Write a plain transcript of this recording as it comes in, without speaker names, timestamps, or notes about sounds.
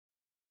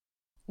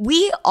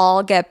We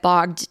all get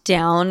bogged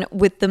down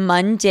with the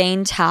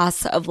mundane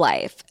tasks of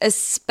life,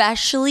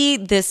 especially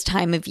this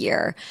time of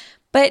year.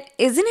 But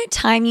isn't it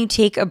time you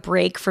take a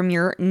break from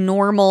your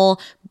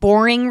normal,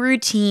 boring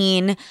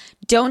routine?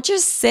 Don't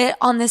just sit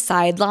on the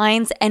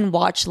sidelines and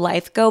watch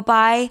life go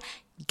by.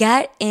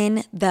 Get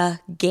in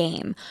the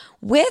game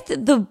with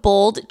the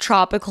bold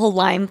tropical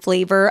lime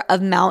flavor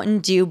of Mountain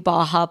Dew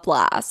Baja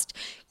Blast.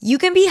 You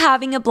can be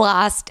having a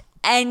blast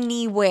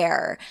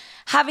anywhere.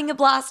 Having a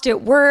blast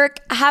at work,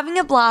 having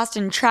a blast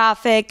in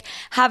traffic,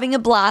 having a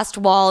blast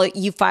while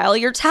you file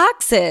your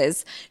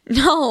taxes.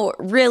 No,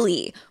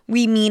 really,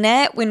 we mean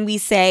it when we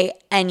say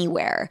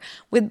anywhere.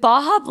 With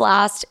Baja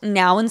Blast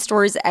now in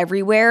stores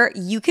everywhere,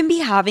 you can be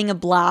having a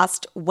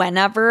blast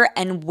whenever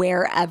and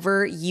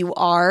wherever you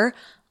are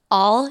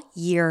all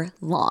year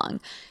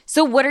long.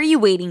 So what are you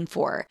waiting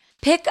for?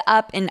 Pick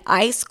up an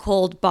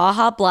ice-cold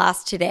Baja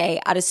Blast today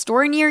at a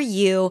store near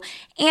you,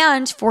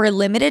 and for a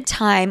limited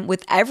time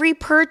with every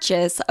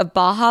purchase of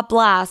Baja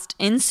Blast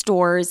in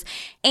stores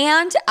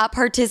and at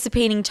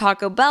participating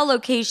Taco Bell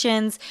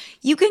locations,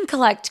 you can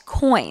collect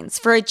coins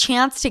for a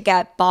chance to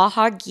get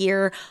Baja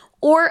gear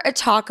or a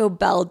Taco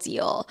Bell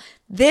deal.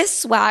 This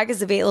swag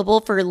is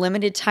available for a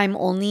limited time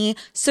only,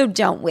 so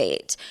don't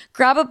wait.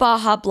 Grab a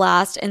Baja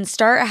Blast and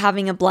start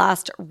having a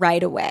blast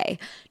right away.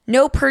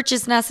 No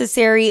purchase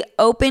necessary,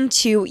 open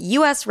to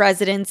U.S.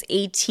 residents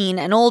 18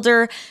 and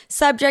older,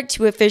 subject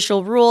to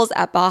official rules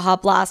at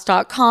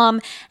BajaBlast.com,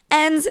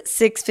 ends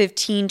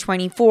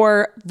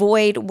 6/15/24,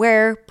 void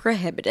where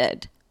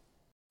prohibited.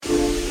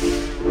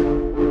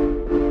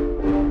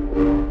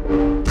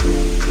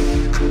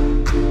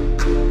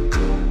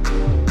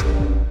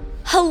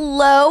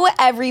 Hello,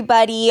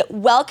 everybody.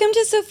 Welcome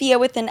to Sophia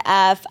with an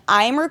F.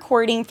 I'm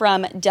recording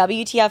from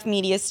WTF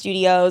Media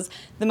Studios,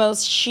 the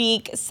most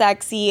chic,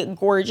 sexy,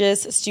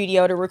 gorgeous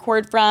studio to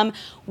record from.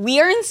 We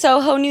are in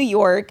Soho, New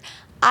York.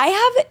 I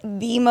have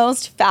the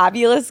most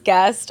fabulous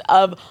guest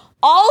of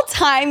all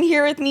time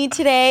here with me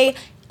today,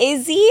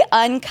 Izzy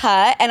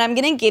Uncut, and I'm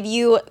going to give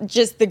you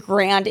just the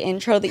grand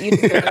intro that you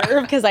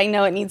deserve because I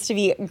know it needs to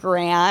be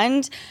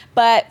grand.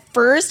 But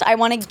first, I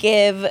want to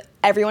give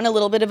everyone a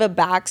little bit of a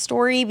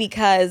backstory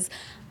because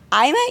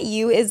I met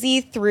you,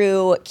 Izzy,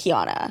 through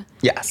Kiana.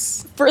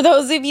 Yes. For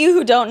those of you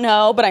who don't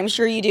know, but I'm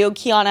sure you do,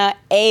 Kiana,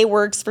 A,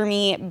 works for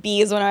me, B,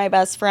 is one of my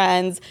best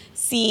friends,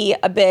 C,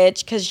 a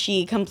bitch, because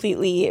she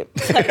completely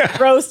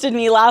roasted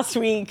me last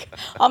week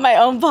on my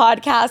own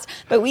podcast.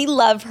 But we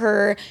love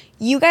her.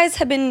 You guys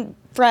have been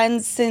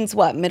friends since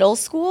what, middle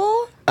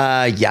school?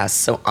 Yes.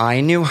 So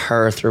I knew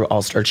her through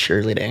All-Star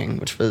Cheerleading,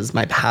 which was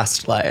my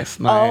past life.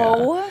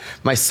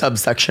 My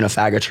subsection of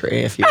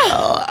faggotry, if you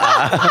will.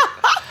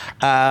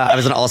 I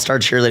was an All-Star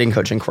Cheerleading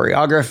coach and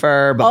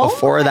choreographer, but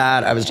before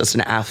that, I was just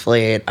an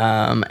athlete,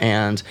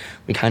 and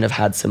we kind of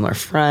had similar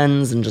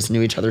friends and just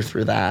knew each other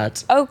through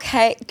that.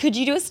 Okay. Could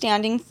you do a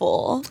standing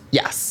full?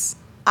 Yes.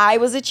 I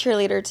was a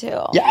cheerleader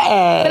too.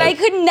 Yeah. But I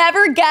could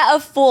never get a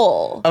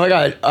full. Oh my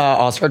God.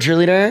 All-Star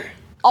Cheerleader?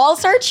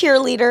 All-Star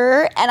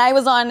Cheerleader, and I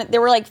was on,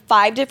 there were like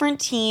 5 different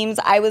teams.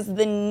 I was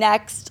the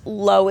next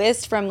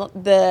lowest from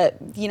the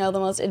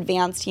most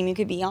advanced team you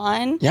could be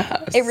on.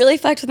 Yes. It really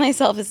fucked with my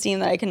self-esteem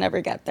that I could never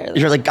get there.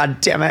 You're like,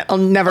 God damn it, I'll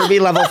never be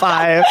level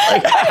 5.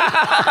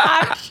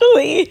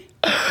 Actually.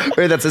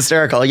 Wait, that's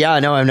hysterical. Yeah,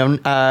 no, I've known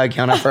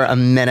Kiana for a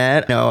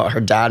minute. No,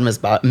 her dad,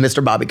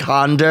 Mr. Bobby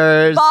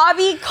Condors.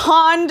 Bobby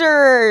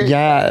Condors.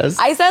 Yes.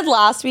 I said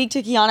last week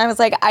to Kiana, I was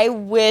like, I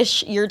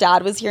wish your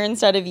dad was here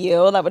instead of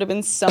you. That would have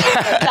been so nice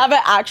to have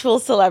an actual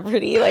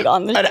celebrity like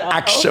on the show. An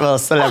actual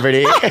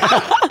celebrity.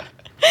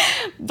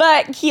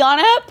 But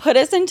Kiana put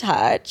us in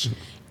touch.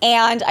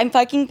 And I'm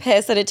fucking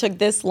pissed that it took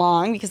this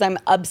long because I'm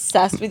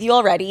obsessed with you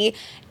already.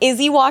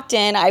 Izzy walked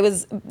in. I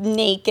was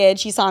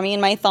naked. She saw me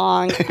in my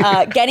thong,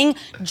 getting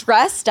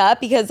dressed up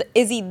because,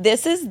 Izzy,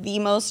 this is the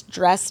most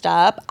dressed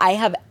up I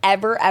have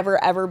ever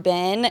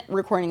been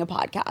recording a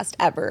podcast,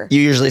 ever. You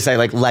usually say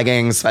like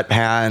leggings,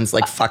 sweatpants,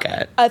 like fuck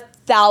it.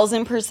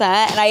 1,000%.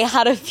 And I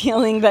had a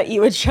feeling that you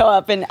would show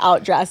up and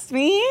outdress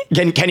me.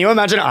 Can you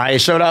imagine I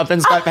showed up in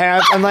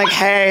sweatpants? I'm like,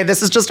 hey,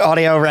 this is just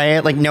audio, right?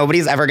 Like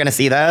nobody's ever going to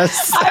see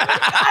this.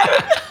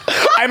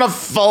 I'm a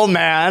full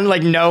man,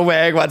 like no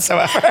wig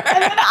whatsoever.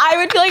 And then I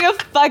would feel like a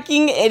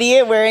fucking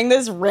idiot wearing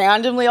this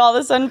randomly all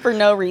of a sudden for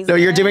no reason. No,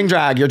 you're doing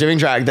drag.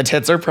 The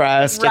tits are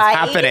pressed. Right? It's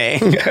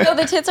happening. No,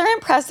 the tits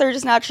aren't pressed. They're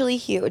just naturally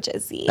huge,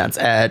 Izzy. That's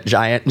it.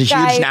 Giant, huge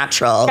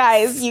natural.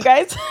 Guys, you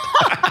guys.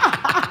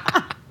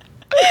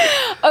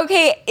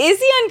 Okay,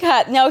 Izzy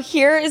Uncut. Now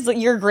here is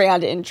your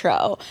grand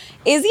intro.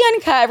 Izzy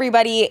Uncut,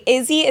 everybody.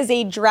 Izzy is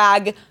a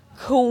drag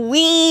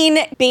queen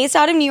based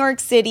out of New York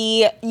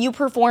City. You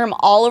perform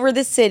all over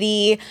the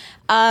city.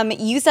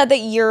 You said that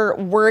your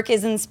work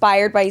is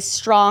inspired by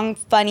strong,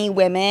 funny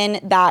women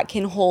that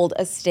can hold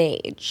a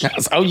stage.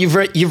 Yes. Oh, you've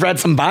read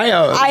some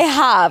bios. I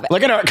have.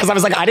 Look at her, because I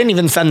was like, I didn't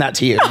even send that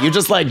to you. You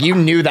just like, you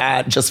knew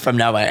that just from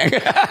knowing.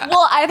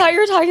 Well, I thought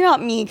you were talking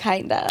about me,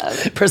 kind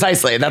of.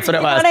 Precisely. That's what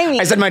it was. What I mean.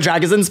 I said my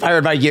drag is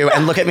inspired by you,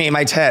 and look at me,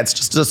 my tits,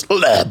 just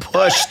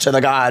push to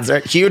the gods.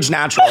 They're huge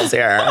naturals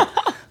here.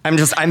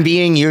 I'm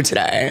being you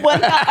today.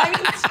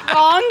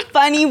 Strong,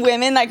 funny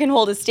women that can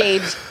hold a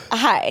stage.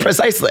 Hi.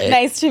 Precisely.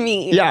 Nice to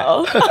meet you.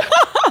 Yeah.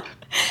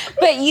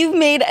 But you've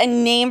made a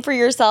name for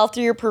yourself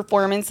through your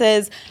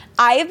performances.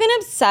 I have been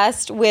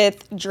obsessed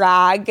with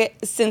drag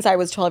since I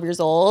was 12 years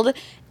old.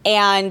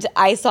 And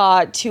I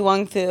saw Tu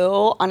Wong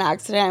Fu on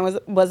accident.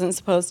 I wasn't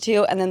supposed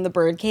to. And then The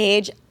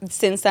Birdcage.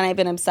 Since then, I've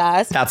been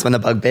obsessed. That's when the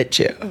bug bit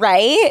you.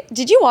 Right?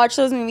 Did you watch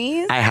those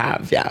movies? I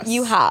have, yes.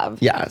 You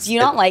have? Yes. Do you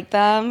not like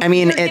them? I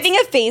mean, You're giving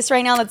a face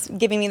right now that's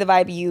giving me the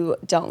vibe you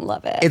don't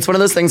love it. It's one of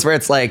those things where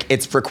it's like,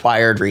 it's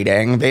required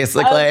reading,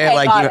 basically. Okay,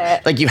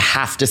 like you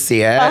have to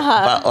see it.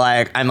 But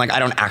like, I'm like, I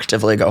don't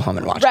actively go home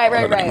and watch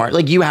them anymore.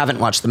 Like, you haven't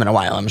watched them in a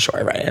while, I'm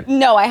sure, right?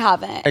 No, I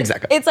haven't.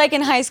 Exactly. It's like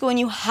in high school when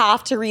you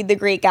have to read The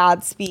Great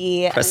Gatsby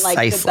and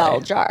like The Bell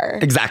Jar.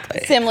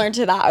 Exactly. Similar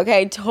to that. Okay,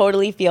 I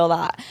totally feel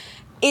that.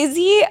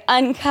 Izzy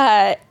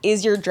Uncut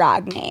is your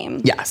drag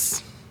name.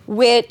 Yes.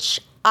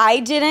 Which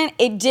it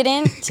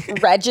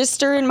didn't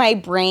register in my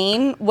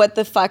brain what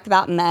the fuck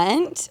that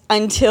meant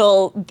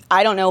until,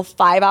 I don't know,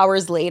 5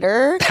 hours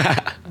later.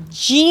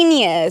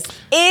 Genius.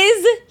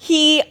 Is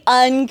he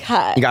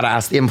uncut? You gotta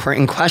ask the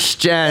important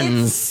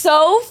questions. It's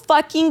so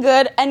fucking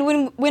good. And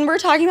when we're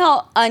talking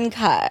about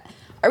uncut,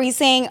 are we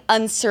saying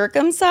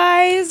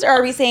uncircumcised, or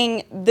are we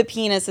saying the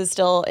penis is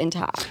still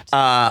intact?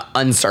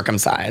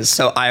 Uncircumcised.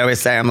 So I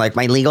always say, I'm like,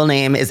 my legal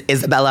name is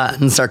Isabella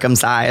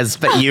Uncircumcised,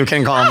 but you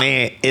can call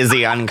me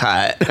Izzy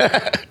Uncut.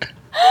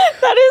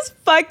 That is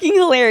fucking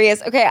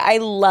hilarious. Okay, I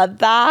love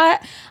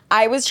that.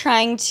 I was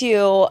trying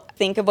to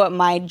think of what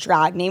my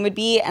drag name would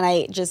be, and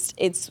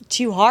it's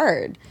too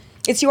hard.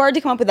 It's too hard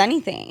to come up with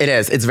anything. It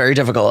is. It's very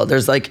difficult.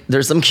 There's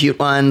some cute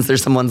ones.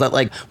 There's some ones that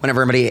like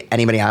whenever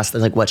anybody asks,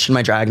 they're like, what should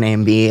my drag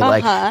name be?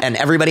 Like, and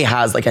everybody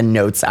has like a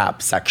notes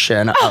app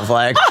section of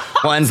like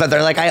ones that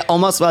they're like, I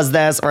almost was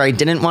this, or I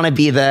didn't want to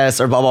be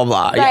this, or blah, blah,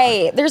 blah.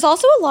 Right. Yeah. There's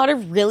also a lot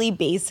of really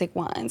basic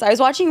ones. I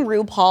was watching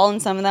RuPaul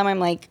and some of them I'm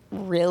like,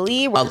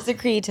 really? Where's the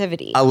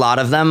creativity? A lot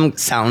of them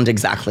sound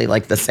exactly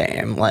like the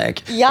same.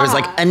 Like there's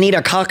like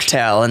Anita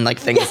Cocktail and like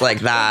things like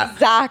that.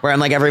 Exactly. Where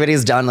I'm like,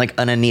 everybody's done like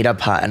an Anita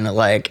pun.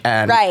 Like,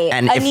 and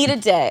Anita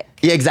Dick.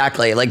 Yeah,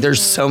 exactly. Like there's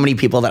so many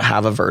people that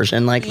have a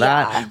version like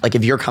that. Like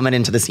if you're coming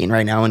into the scene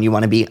right now and you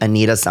want to be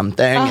Anita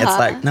something, it's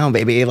like, no,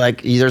 baby,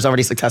 like there's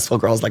already successful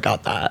girls that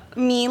got that.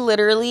 Me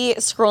literally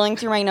scrolling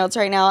through my notes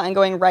right now and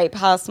going right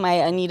past my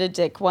Anita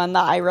Dick one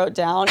that I wrote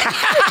down.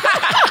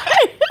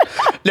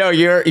 No,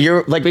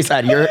 you're like we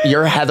said,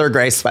 you're Heather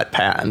Gray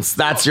Sweatpants.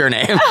 That's your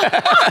name.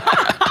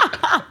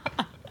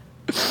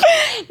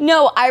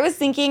 No, I was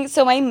thinking,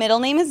 so my middle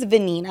name is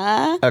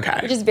Vanina. Okay.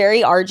 Which is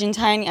very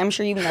Argentine. I'm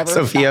sure you've never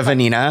Sophia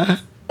Vanina.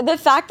 The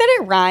fact that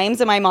it rhymes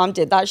and my mom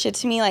did that shit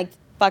to me, like,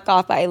 fuck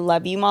off, I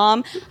love you,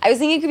 mom. I was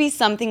thinking it could be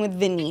something with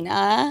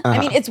Vanina. I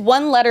mean, it's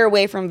one letter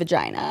away from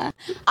vagina.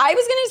 I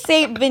was gonna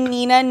say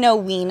Vanina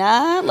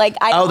Nowina. Like,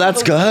 oh,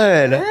 that's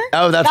good.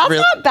 Oh, that's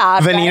really not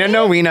bad. Vanina right?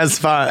 Nowina's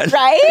fun.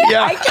 Right?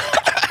 Yeah.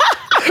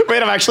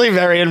 Wait, I'm actually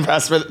very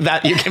impressed with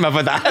that you came up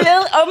with that.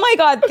 Really? Oh my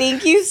God,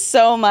 thank you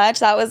so much.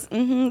 That was,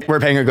 We're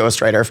paying a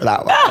ghostwriter for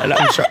that one.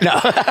 I'm sure.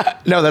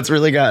 No, that's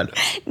really good.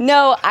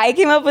 No, I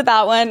came up with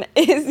that one.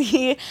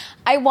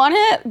 I want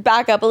to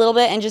back up a little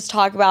bit and just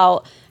talk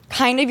about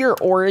kind of your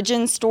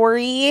origin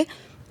story,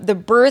 the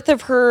birth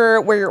of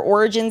her, where your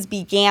origins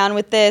began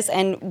with this,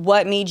 and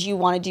what made you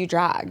want to do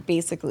drag,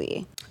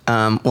 basically.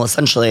 Well,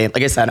 essentially,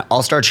 like I said,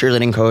 all-star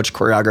cheerleading coach,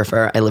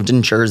 choreographer. I lived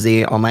in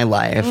Jersey all my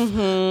life.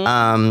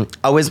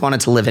 Always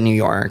wanted to live in New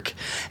York.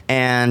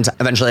 And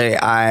eventually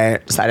I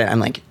decided, I'm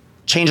like,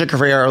 change a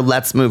career,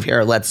 let's move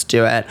here, let's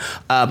do it.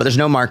 But there's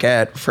no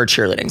market for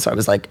cheerleading. So I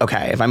was like,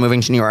 okay, if I'm moving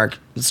to New York,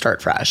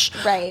 start fresh.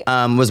 Right.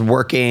 Was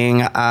working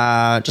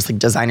just like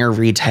designer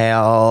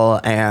retail,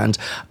 and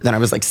then I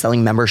was like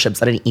selling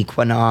memberships at an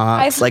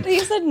Equinox. I thought you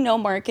said no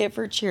market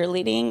for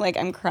cheerleading. Like,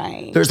 I'm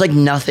crying. There's like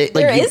nothing.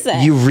 Like, there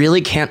isn't. You really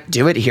can't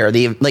do it here.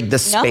 The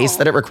space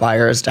that it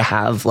requires to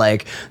have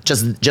like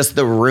just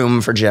the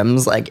room for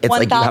gyms. Like it's 1,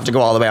 like you have to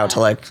go all the way out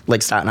to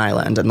like Staten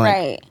Island, and like.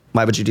 Right.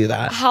 Why would you do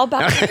that? How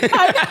bad?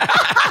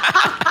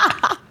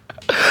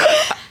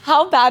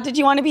 How bad did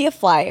you want to be a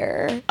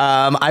flyer?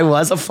 I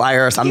was a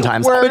flyer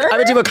sometimes. I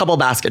would do a couple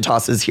basket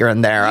tosses here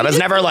and there. I was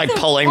never like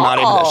pulling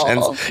body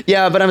positions.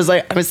 Yeah, but I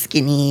was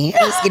skinny.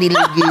 I was skinny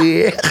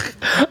lady.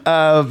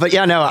 But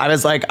yeah, no, I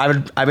was like,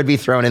 I would be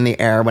thrown in the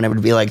air when it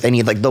would be like they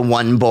need like the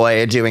one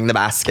boy doing the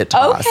basket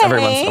toss every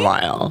once in a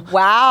while.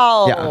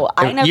 Wow.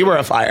 Yeah. You were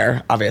a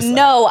flyer, obviously.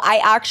 No,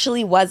 I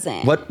actually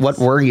wasn't. What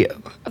were you?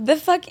 The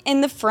fuck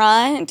in the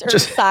front or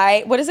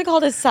side? What is it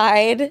called? A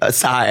side? A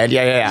side,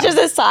 yeah. Just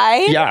a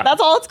side? Yeah.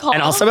 That's all it's called.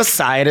 And also a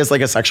side is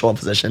like a sexual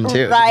position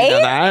too. Right? Did you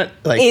know that?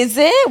 Like, is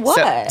it?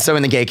 What? So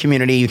in the gay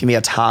community, you can be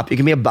a top, you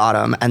can be a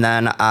bottom, and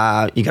then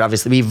you could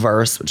obviously be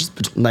verse, which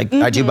is like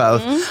I do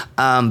both.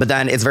 But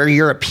then it's very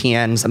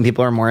European. Some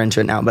people are more into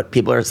it now, but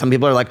some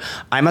people are like,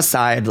 I'm a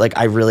side, like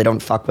I really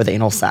don't fuck with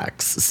anal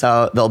sex.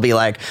 So they'll be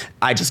like,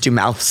 I just do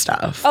mouth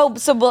stuff. Oh,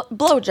 so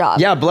blowjobs.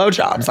 Yeah,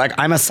 blowjobs. Like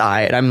I'm a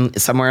side. I'm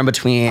somewhere in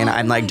between.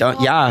 I'm like,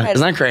 isn't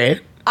that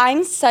great?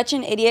 I'm such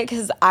an idiot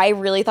because I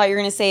really thought you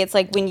were going to say it's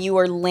like when you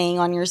were laying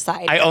on your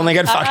side. I only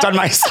get fucked on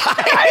my side.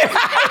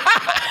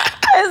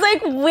 I was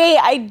like, wait,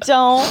 I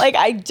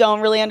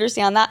don't really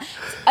understand that.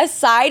 A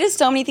side is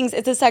so many things.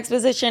 It's a sex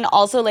position,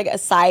 also like a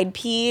side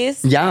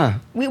piece. Yeah.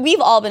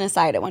 We've all been a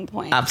side at one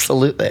point.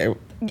 Absolutely.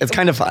 It's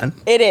kind of fun.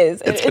 It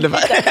is. It's kind of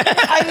fun.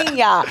 I mean,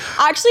 yeah.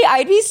 Actually,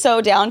 I'd be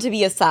so down to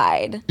be a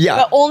side. Yeah.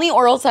 But only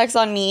oral sex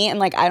on me, and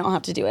like I don't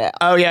have to do it.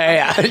 Oh,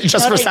 yeah.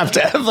 Just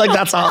receptive. Like,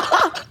 that's all.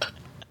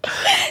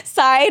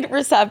 Side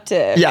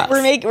receptive. Yes.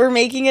 We're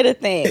making it a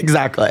thing.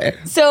 Exactly.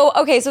 So,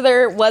 okay, so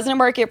there wasn't a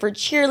market for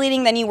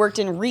cheerleading. Then you worked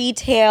in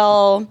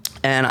retail.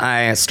 And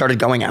I started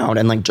going out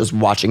and like just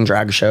watching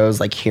drag shows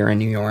like here in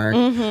New York.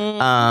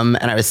 And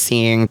I was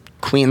seeing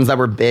queens that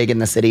were big in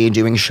the city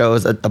doing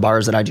shows at the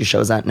bars that I do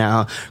shows at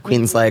now.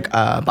 Queens like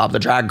Bob the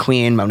Drag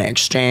Queen, Monet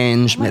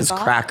Exchange, Ms.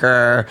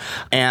 Cracker.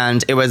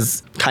 And it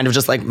was kind of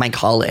just like my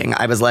calling.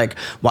 I was like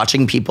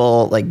watching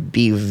people like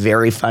be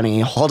very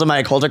funny, hold a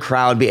mic, hold a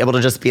crowd, be able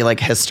to just be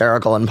like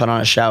hysterical and put on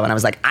a show. And I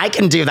was like, I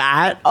can do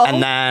that. Oh.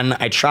 And then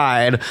I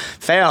tried,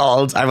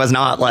 failed. I was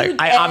not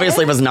like, I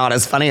obviously was not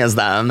as funny as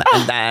them.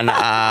 And then,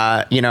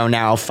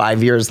 now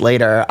 5 years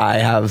later, I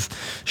have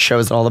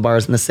shows at all the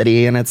bars in the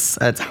city and it's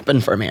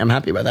happened for me. I'm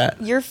happy with it.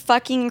 You're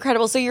fucking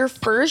incredible. So your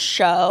first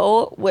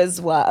show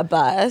was what, a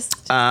bust?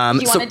 Do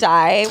you want to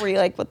die? Were you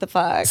like, what the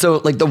fuck?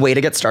 So like the way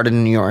to get started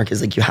in New York is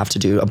like you have to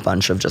do a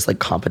bunch of just like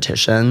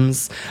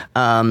competitions.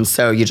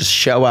 So you just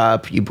show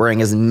up, you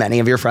bring as many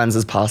of your friends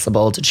as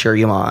possible to cheer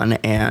you on,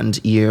 and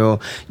you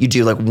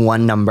do like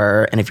one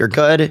number, and if you're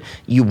good,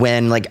 you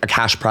win like a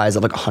cash prize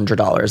of like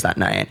 $100 that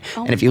night.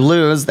 Oh. And if you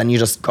lose, then you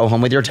just go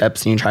home with your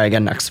tips and you try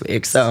again next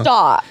week. So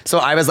stop. So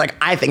I was like,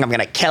 I think I'm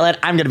gonna kill it.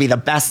 I'm gonna be the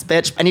best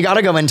bitch. And you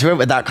gotta go into it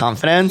with that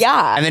confidence.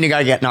 Yeah. And then you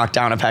gotta get knocked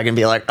down a peg and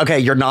be like, okay,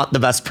 you're not the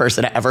best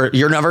person ever.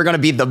 You're never gonna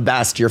be the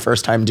best your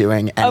first time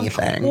doing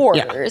anything.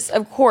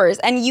 Of course.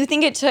 And you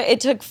think it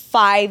took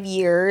 5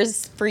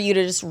 years for you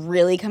to just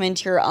really come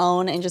into your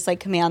own and just like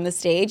command the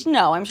stage?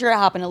 No, I'm sure it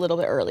happened a little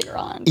bit earlier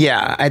on.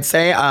 Yeah, I'd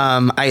say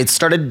I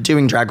started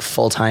doing drag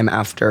full time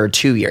after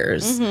 2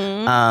 years.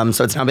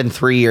 So it's now been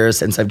 3 years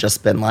since I've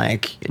just been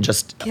like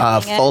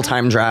full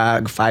time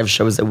drag, 5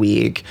 shows a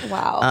week.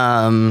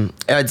 Wow.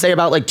 I'd say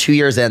about like 2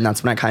 years in,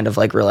 that's when I kind of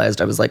like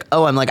realized I was like,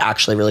 oh, I'm like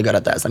actually really good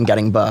at this. I'm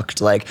getting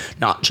booked, like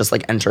not just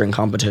like entering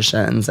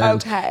competitions.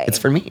 And it's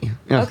for me.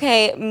 Yeah.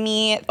 Okay,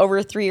 me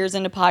over 3 years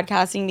into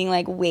podcasting being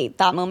like, wait,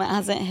 that moment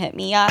hasn't hit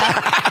me yet.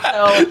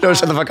 No,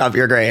 shut the fuck up.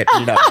 You're great.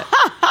 You know it.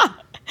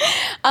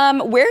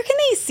 Where can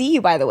they see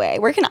you, by the way?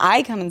 Where can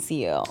I come and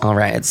see you? All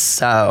right.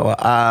 So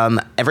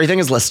everything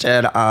is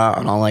listed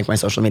on all like my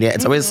social media.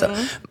 It's always,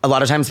 a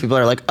lot of times people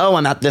are like, oh,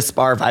 I'm at this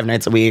bar 5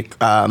 nights a week.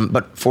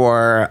 But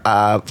for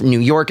New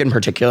York in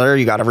particular,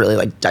 you got to really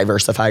like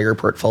diversify your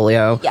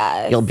portfolio.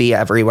 Yes. You'll be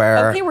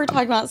everywhere. Okay, we're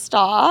talking about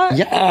stock.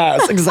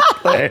 Yes,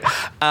 exactly.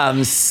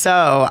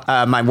 So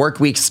my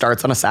work week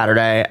starts on a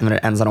Saturday and then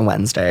it ends on a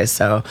Wednesday.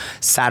 So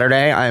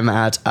Saturday, I'm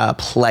at a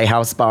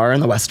Playhouse Bar in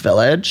the West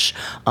Village.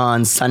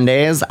 On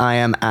Sundays, I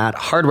am at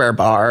Hardware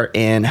Bar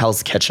in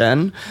Hell's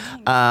Kitchen.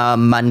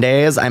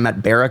 Mondays, I'm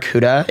at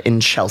Barracuda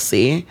in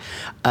Chelsea.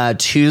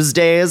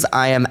 Tuesdays,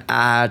 I am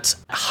at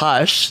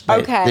Hush.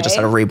 They just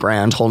had a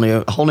rebrand, whole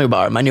new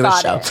bar, my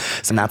newest show.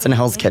 So that's in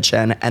Hell's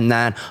Kitchen. And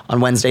then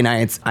on Wednesday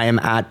nights, I am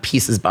at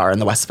Pieces Bar in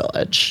the West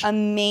Village.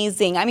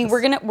 Amazing. I mean,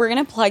 we're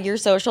gonna plug your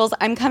socials.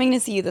 I'm coming to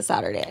see you this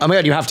Saturday. Oh my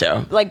God, you have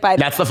to. Like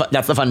that's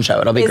the fun show.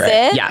 It'll be great.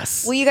 It?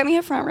 Yes. Will you get me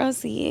a front row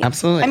seat?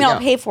 Absolutely. I mean, I'll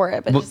pay for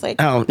it, but just like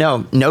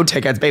no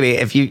tickets, baby.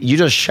 If you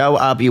just show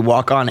up, you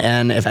walk on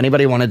in. If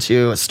anybody wanted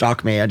to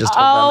stalk me, I just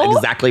told them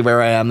exactly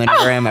where I am and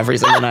where I am every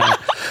single night.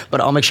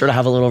 But I'll make sure to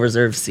have a little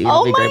reserved seat.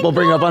 It'll be great. We'll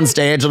bring you up on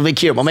stage. It'll be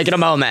cute. We'll make it a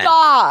moment.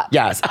 Stop.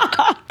 Yes.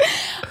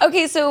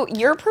 Okay, so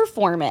your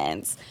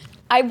performance.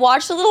 I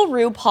watched a little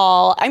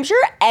RuPaul. I'm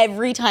sure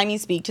every time you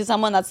speak to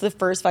someone, that's the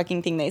first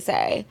fucking thing they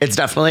say. It's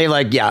definitely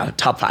like,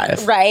 top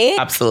 5. Right?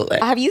 Absolutely.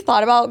 Have you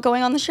thought about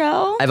going on the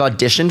show? I've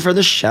auditioned for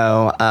the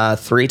show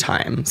 3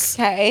 times.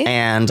 Okay.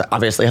 And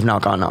obviously have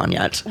not gone on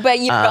yet. But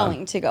you're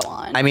going to go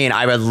on. I mean,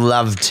 I would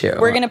love to.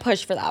 We're going to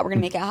push for that. We're going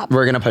to make it happen.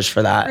 We're going to push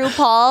for that.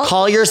 RuPaul.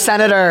 Call your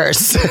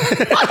senators.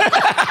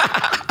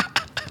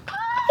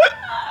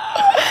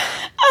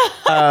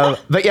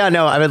 But yeah,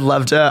 no, I would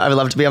love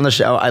to be on the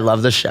show. I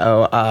love the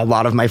show. A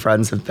lot of my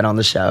friends have been on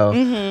the show.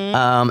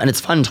 And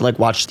it's fun to like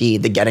watch the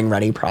getting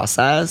ready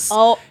process.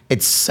 Oh,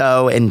 it's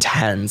so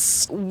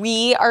intense.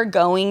 We are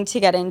going to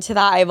get into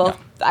that.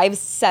 I have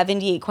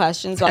 78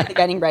 questions about the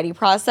getting ready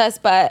process,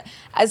 but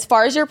as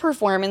far as your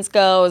performance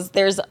goes,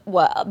 there's a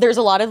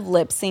lot of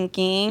lip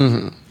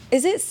syncing.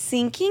 Is it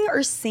syncing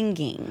or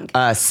singing?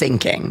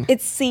 Syncing.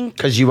 It's sync.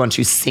 Because you want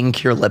to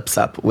sync your lips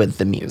up with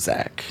the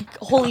music.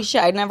 Holy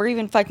shit, I'd never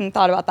even fucking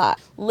thought about that.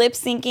 Lip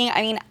syncing,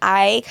 I mean,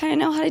 I kind of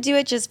know how to do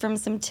it just from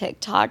some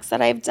TikToks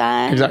that I've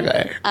done.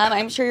 Exactly.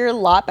 I'm sure you're a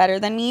lot better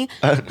than me,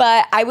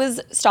 but I was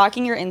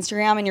stalking your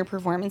Instagram and your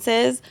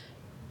performances.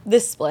 The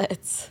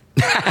splits.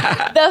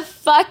 The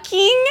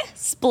fucking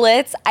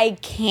splits, I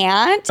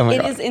can't. Oh my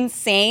God. God. Is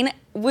insane.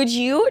 would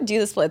you do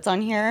the splits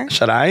on here?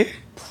 Should I?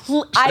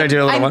 Should I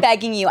do a little I'm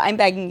begging you. I'm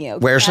begging you.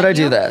 Where should I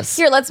do this?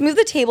 Here, let's move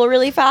the table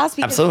really fast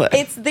because Absolutely.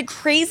 it's the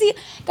craziest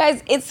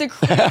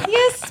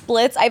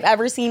splits I've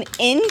ever seen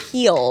in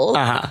heels.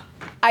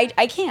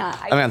 I can't.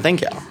 Oh man,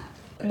 thank you.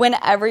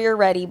 Whenever you're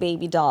ready,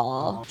 baby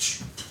doll.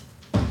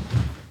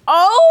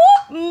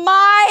 Oh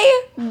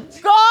my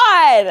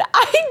God.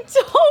 I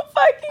don't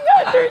fucking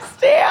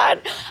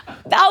understand.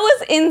 That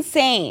was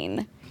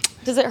insane.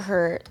 Does it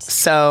hurt?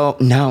 So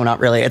no, not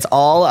really. It's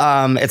all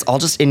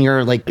just in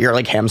your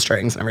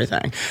hamstrings and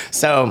everything.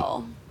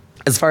 So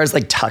as far as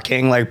like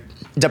tucking, like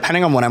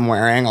depending on what I'm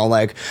wearing,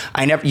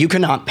 you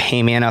cannot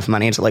pay me enough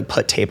money to like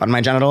put tape on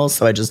my genitals,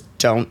 so I just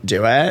don't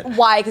do it.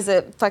 Why? Because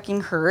it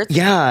fucking hurts?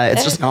 Yeah,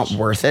 it's just not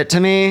worth it to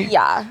me.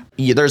 Yeah.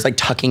 There's like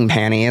tucking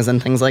panties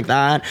and things like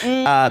that.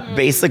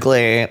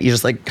 Basically, you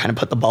just like kind of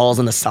put the balls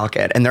in the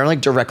socket and they're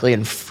like directly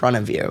in front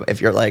of you if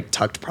you're like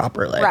tucked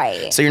properly.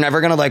 Right. So you're never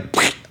gonna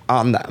like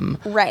on them.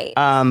 Right.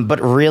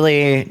 But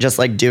really just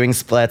like doing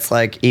splits,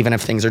 like even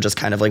if things are just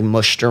kind of like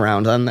mushed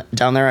around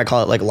down there, I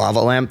call it like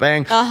lava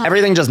lamping.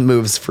 Everything just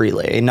moves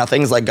freely.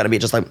 Nothing's like gonna be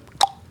just like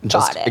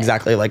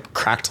exactly like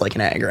cracked like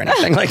an egg or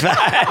anything like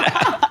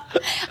that.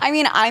 I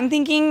mean, I'm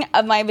thinking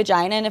of my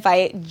vagina, and if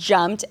I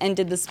jumped and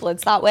did the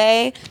splits that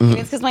way,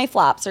 maybe it's because my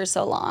flaps are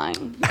so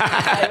long.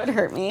 That would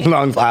hurt me.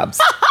 Long flaps.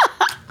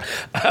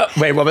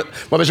 Wait, what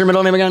was your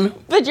middle name again?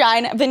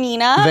 Vagina.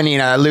 Vanina.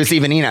 Vanina. Lucy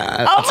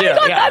Vanina. Oh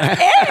my God,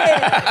 that's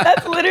it.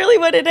 That's literally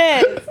what it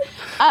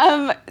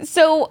is.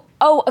 So,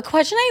 a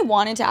question I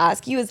wanted to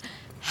ask you is,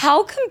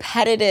 how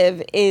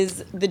competitive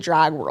is the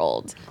drag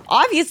world?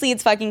 Obviously,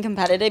 it's fucking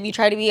competitive. You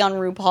try to be on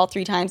RuPaul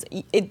 3 times,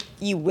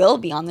 you will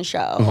be on the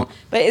show.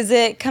 But is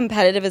it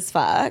competitive as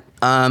fuck?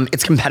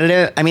 It's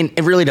competitive. I mean,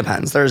 it really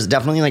depends. There's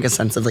definitely like a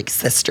sense of like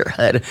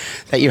sisterhood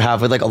that you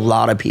have with like a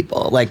lot of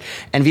people. Like,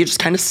 and if you just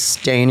kind of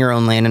stay in your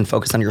own lane and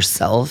focus on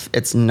yourself,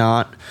 it's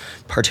not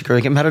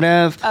particularly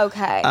competitive.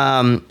 Okay.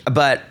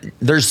 But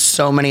there's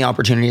so many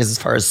opportunities as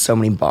far as so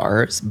many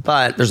bars,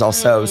 but there's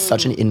also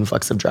such an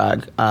influx of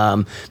drag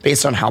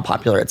based on how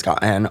popular it's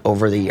gotten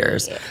over the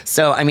years.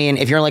 So, I mean,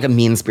 if you're like a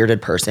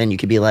mean-spirited person, you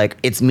could be like,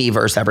 it's me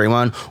versus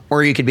everyone,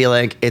 or you could be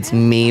like, it's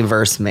me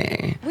versus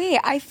me. Wait,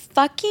 I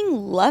fucking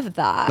love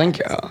that. Thank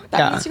you.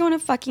 That needs to go on a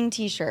fucking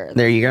t-shirt.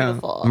 There you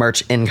Beautiful. go.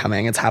 Merch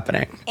incoming. It's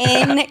happening.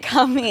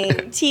 Incoming.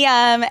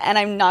 TM, and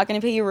I'm not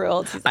going to pay you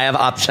royalties. I have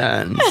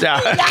options.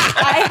 Yeah,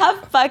 I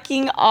have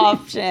fucking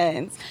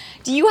options.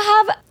 Do you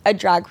have a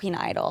drag queen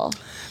idol?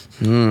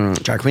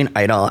 Drag queen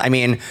idol. I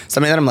mean,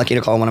 somebody that I'm lucky to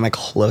call one of my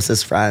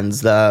closest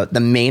friends. The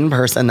main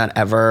person that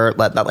ever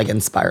like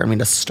inspired me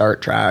to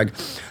start drag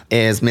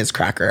is Ms.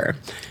 Cracker.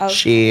 Okay.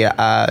 She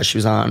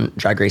was on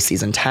Drag Race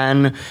season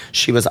 10.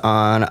 She was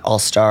on All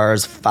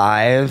Stars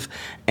 5.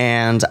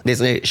 And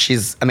basically,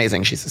 she's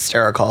amazing. She's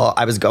hysterical.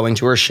 I was going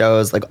to her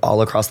shows like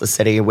all across the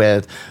city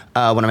with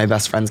one of my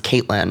best friends,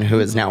 Caitlin, who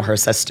is now her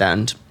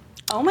assistant.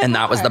 Oh my and God.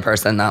 that was the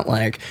person that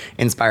like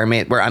inspired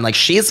me, where I'm like,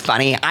 she's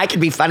funny. I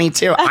could be funny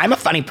too. I'm a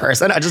funny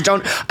person. I just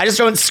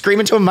don't scream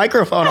into a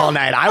microphone all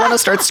night. I want to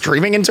start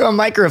screaming into a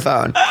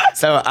microphone.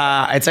 So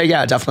I'd say,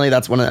 yeah, definitely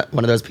that's one of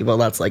those people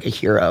that's like a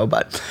hero.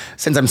 But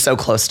since I'm so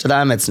close to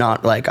them, it's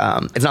not like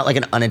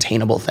an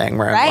unattainable thing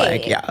where I'm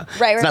like, yeah.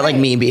 It's not like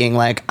me being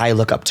like, I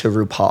look up to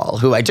RuPaul,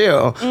 who I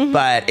do,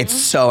 but it's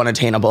so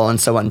unattainable and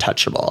so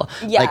untouchable.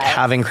 Yes. Like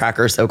having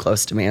Cracker so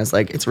close to me is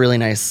like, it's really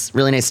nice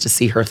to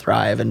see her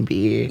thrive and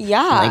be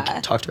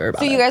like talk to her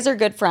about it. So you guys are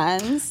good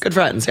friends? Good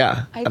friends,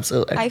 yeah.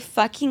 Absolutely. I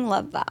fucking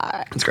love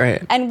that. It's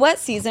great. And what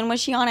season was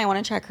she on? I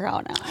want to check her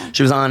out now.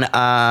 She was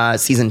on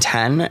season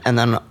 10 and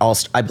then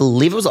I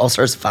believe it was All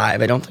Stars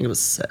 5. I don't think it was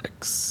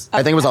 6. Okay.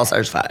 I think it was All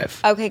Stars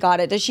 5. Okay, got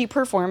it. Does she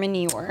perform in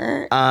New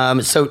York?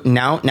 So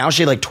now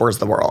she like tours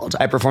the world.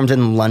 I performed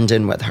in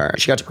London with her.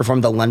 She got to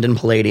perform the London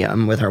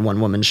Palladium with her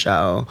one-woman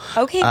show.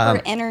 Okay,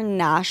 for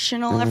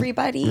international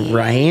everybody.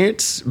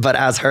 Right? But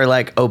as her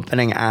like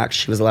opening act,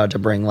 she was allowed to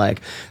bring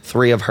like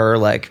 3 of her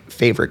like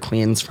favorite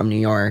queens from New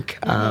York.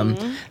 I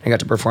got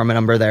to perform a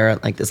number there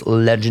at like this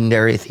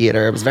legendary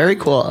theater. It was very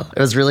cool. It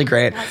was really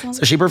great.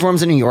 So she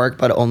performs in New York,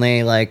 but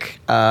only like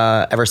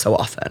ever so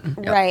often.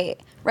 Yeah.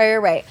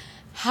 Right.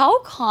 How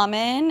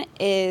common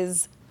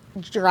is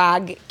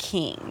drag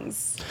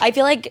kings? I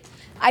feel like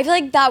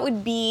that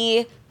would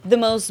be the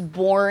most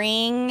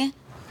boring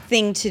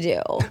thing to do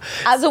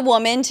as a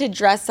woman, to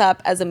dress up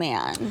as a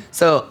man.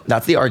 So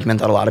that's the argument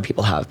that a lot of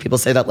people have. People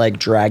say that like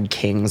drag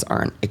kings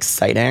aren't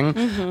exciting,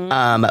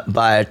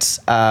 but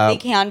they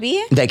can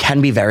be. They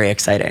can be very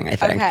exciting, I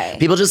think. Okay.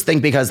 People just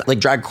think because like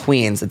drag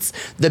queens, it's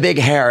the big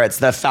hair, it's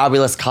the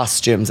fabulous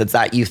costumes, it's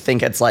that you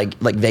think it's like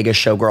Vegas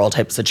showgirl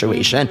type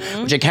situation,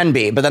 which it can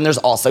be. But then there's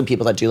also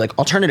people that do like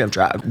alternative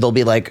drag. They'll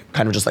be like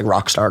kind of just like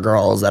rock star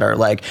girls that are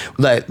like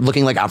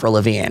looking like Avril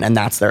Lavigne, and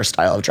that's their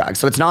style of drag.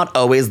 So it's not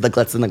always the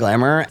glitz and the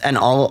glamour. and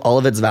all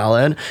of it's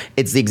valid.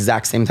 It's the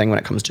exact same thing when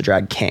it comes to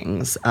drag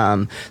kings.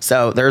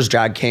 So there's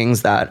drag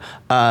kings that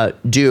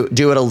do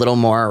it a little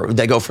more.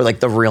 They go for like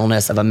the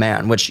realness of a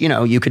man, which, you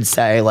know, you could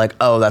say like,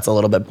 oh, that's a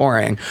little bit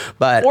boring,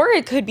 but or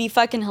it could be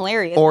fucking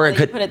hilarious. Or it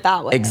could put it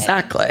that way.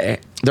 Exactly.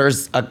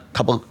 There's a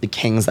couple of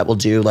kings that will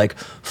do like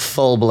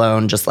full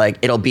blown, just like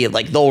it'll be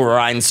like they'll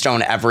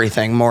rhinestone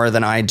everything more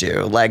than I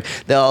do. Like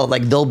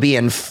they'll be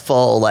in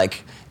full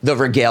like the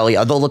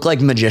regalia. They'll look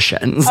like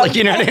magicians. Okay. Like,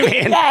 you know what I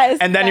mean? Yes.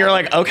 And then you're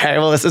like, okay,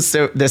 well, this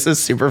is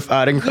super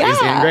fun and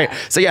crazy and great.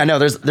 So yeah, no,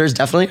 there's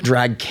definitely a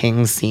drag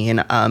king scene.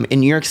 In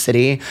New York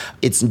City,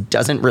 it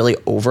doesn't really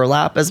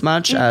overlap as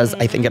much as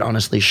I think it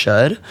honestly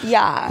should.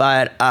 Yeah.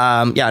 But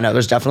yeah, no,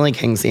 there's definitely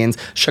king scenes.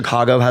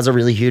 Chicago has a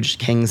really huge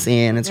king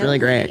scene. It's really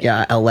great.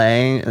 Yeah,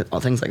 LA, all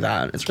things like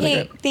that. It's really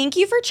great. Thank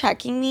you for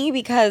checking me,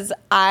 because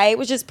I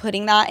was just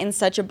putting that in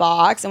such a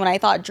box. And when I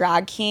thought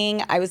drag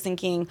king, I was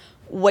thinking,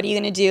 what are you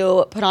going to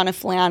do? Put on a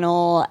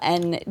flannel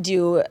and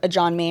do a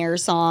John Mayer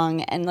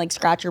song and like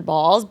scratch your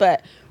balls.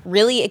 But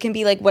really, it can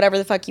be like whatever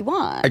the fuck you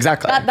want.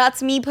 Exactly.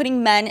 That's me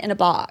putting men in a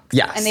box.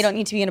 Yes. And they don't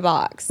need to be in a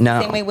box.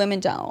 No. Same way women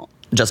don't.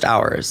 Just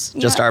ours.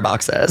 Yeah. Just our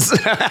boxes.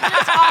 Just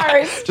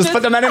ours. Just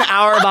put the men in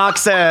our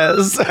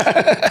boxes. I'm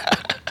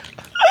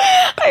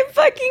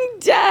fucking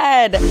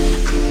dead.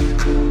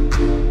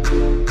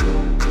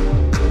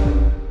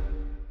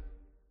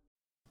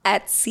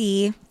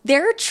 Etsy.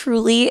 There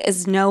truly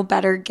is no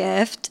better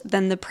gift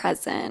than the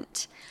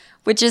present,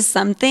 which is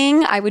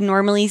something I would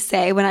normally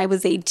say when I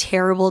was a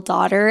terrible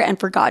daughter and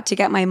forgot to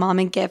get my mom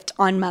a gift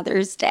on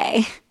Mother's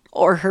Day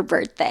or her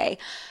birthday.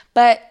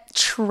 But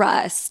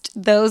trust,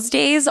 those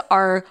days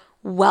are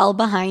well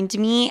behind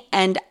me,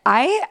 and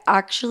I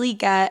actually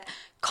get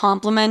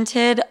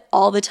complimented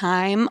all the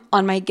time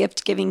on my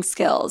gift giving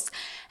skills.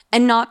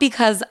 And not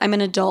because I'm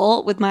an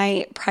adult with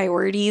my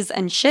priorities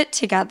and shit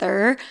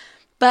together,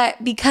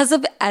 but because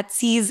of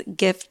Etsy's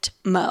gift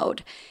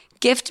mode.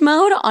 Gift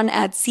mode on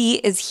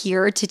Etsy is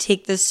here to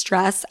take the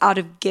stress out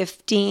of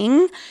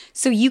gifting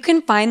so you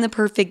can find the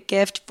perfect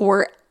gift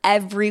for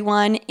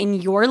everyone in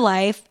your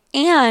life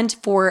and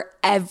for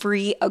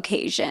every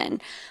occasion.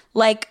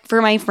 Like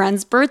for my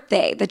friend's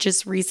birthday that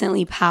just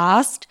recently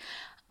passed,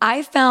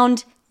 I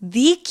found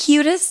the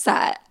cutest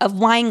set of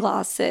wine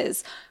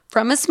glasses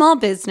from a small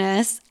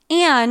business,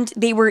 and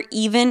they were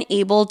even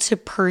able to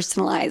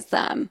personalize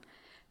them.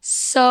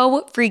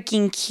 So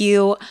freaking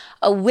cute.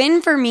 A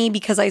win for me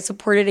because I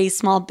supported a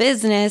small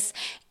business,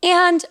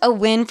 and a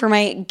win for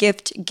my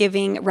gift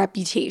giving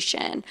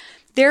reputation.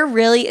 There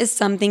really is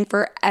something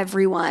for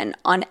everyone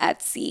on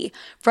Etsy.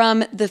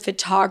 From the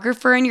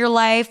photographer in your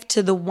life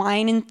to the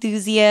wine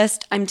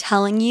enthusiast, I'm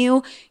telling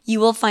you, you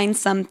will find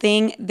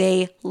something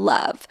they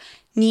love.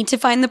 Need to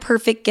find the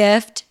perfect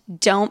gift?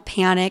 Don't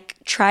panic.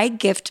 Try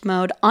gift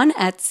mode on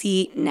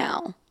Etsy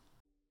now.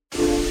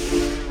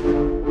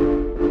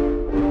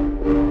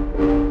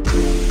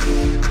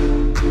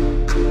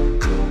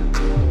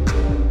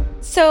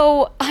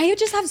 So I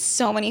just have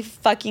so many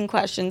fucking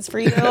questions for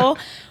you.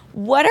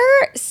 What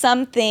are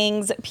some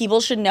things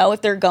people should know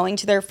if they're going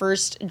to their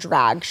first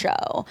drag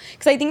show?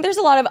 Because I think there's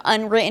a lot of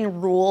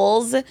unwritten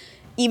rules.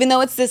 Even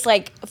though it's this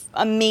like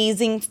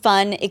amazing,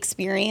 fun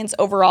experience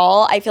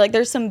overall, I feel like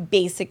there's some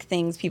basic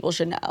things people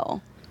should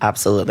know.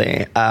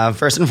 Absolutely.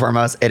 First and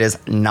foremost, it is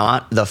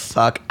not the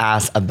fuck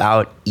ass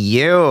about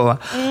you.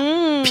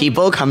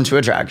 People come to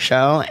a drag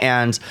show,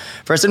 and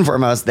first and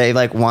foremost, they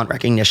like want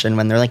recognition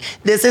when they're like,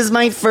 "This is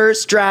my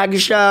first drag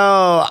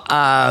show,"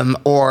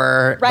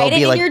 or write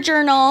it in your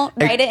journal.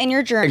 Write it in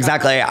your journal.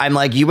 Exactly. I'm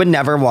like, you would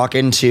never walk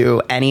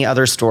into any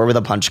other store with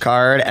a punch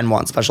card and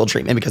want special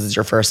treatment because it's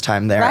your first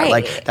time there. Right.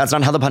 Like, that's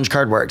not how the punch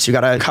card works. You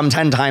gotta come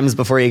 10 times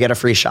before you get a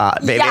free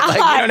shot, baby. Yeah, like,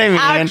 you know what I mean?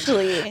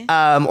 Actually.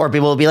 Or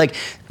people will be like,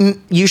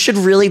 you should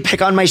really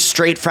pick on my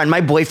straight friend.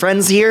 My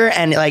boyfriend's here,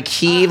 and like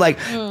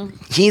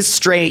he's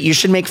straight. You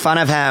should make fun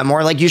of him,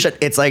 or like you should.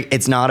 It's like,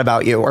 it's not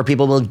about you. Or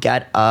people will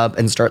get up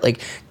and start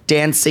like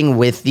dancing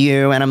with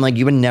you, and I'm like,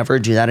 you would never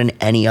do that in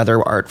any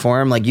other art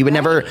form. Like, you would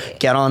never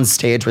get on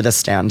stage with a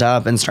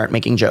stand-up and start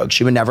making jokes.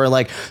 You would never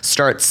like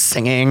start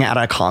singing at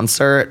a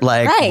concert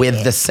like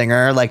with the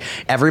singer. Like,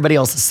 everybody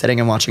else is sitting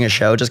and watching a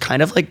show. Just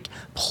kind of like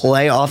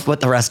play off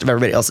what the rest of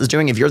everybody else is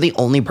doing. If you're the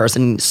only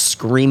person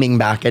screaming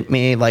back at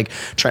me, like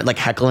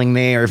heckling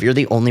me, or if you're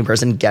the only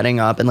person getting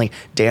up and like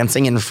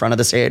dancing in front of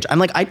the stage, I'm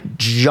like, I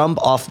jump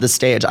off the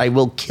stage. I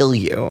will kill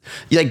you.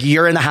 Like,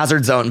 you're in the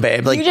hazard zone,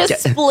 babe. Like, you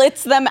just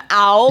splits them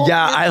out.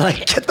 Yeah, I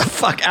like, get the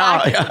fuck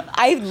out. Yeah.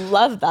 I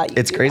love that.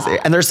 It's crazy.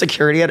 And there's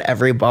security at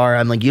every bar.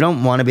 I'm like, you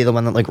don't want to be the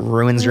one that like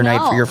ruins your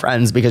night for your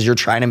friends because you're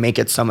trying to make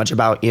it so much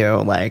about you.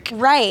 Like,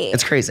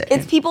 it's crazy.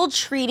 It's people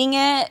treating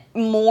it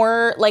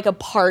more like a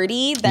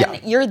party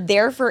than you're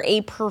there for a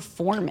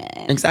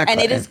performance. Exactly.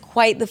 And it is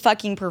quite the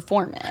fucking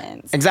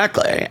performance.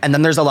 Exactly. And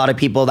then there's a lot of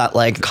people that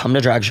like come to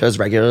drag shows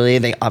regularly.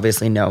 They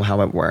obviously know how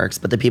it works,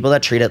 but the people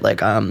that treat it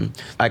like,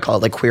 I call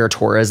it like queer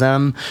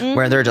tourism,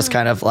 where they're just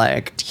kind of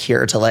like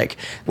here to like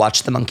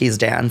watch the monkeys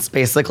dance,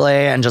 basically,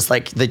 and just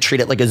like they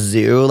treat it like a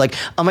zoo. Like,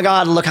 oh my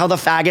God, look how the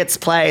faggots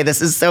play.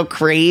 This is so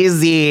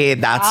crazy.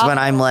 That's when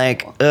I'm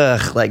like,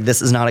 ugh, like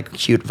this is not a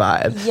cute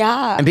vibe.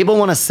 Yeah. And people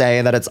want to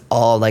say that it's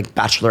all like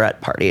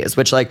bachelorette parties,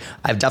 which like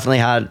I've definitely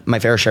had my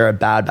fair share of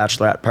bad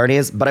bachelorette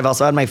parties, but I've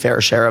also had my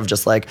fair share of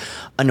just like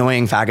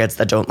annoying faggots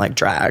that don't like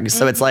drag.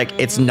 So it's like,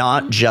 it's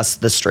not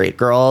just the straight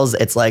girls.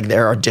 It's like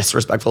there are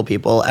disrespectful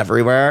people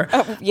everywhere.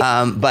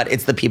 But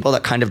it's the people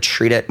that kind of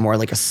treat it more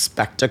like a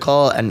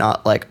spectacle and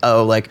not like,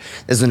 oh, like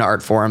this is an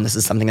art form. This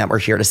is something that we're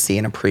here to see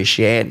and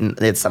appreciate. And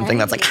it's something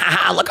that's like,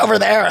 ha, look over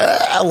there.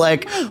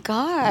 Like, oh my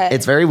God.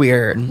 It's very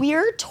weird.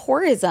 Weird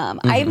tourism.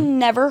 I've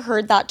never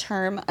heard that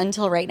term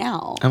until right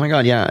now. Oh my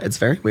God, yeah. It's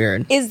very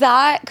weird. Could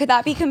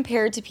that be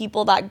compared to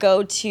people that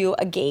go to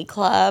a gay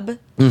club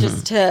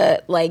just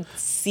to like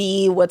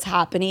see what's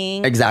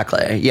happening?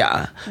 Exactly.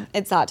 Yeah.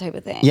 It's that type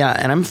of thing. Yeah.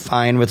 And I'm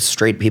fine with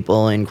straight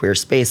people in queer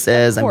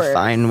spaces. I'm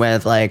fine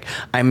with like,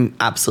 I'm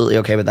absolutely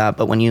okay with that.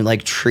 But when you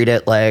like treat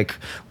it like,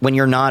 when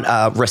you're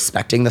not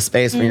respecting the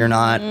space, when you're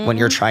not, when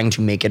you're trying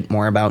to make it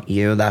more about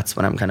you, that's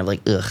when I'm kind of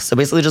like, ugh. So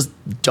basically just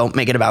don't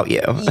make it about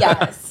you.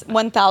 Yes.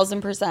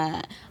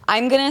 1000%.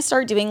 I'm going to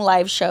start doing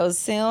live shows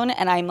soon.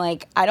 And I'm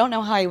like, I don't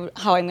know how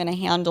I'm going to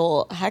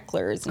handle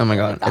hecklers. Oh my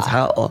God. It's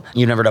hell.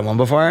 You've never done one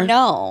before?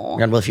 No.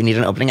 God, well, if you need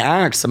an opening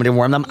act, somebody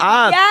warm them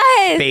up.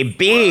 Yes.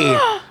 Baby.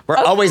 We're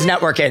always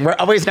networking. We're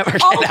always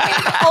networking.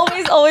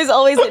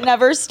 Always. It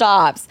never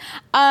stops.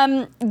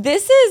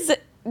 This is,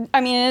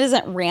 I mean, it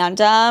isn't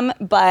random,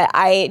 but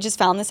I just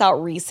found this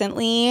out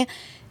recently.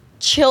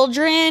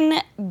 Children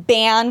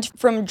banned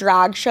from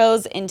drag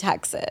shows in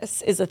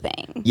Texas is a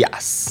thing.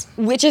 Yes.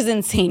 Which is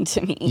insane to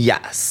me.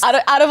 Yes.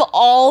 Out of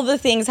all the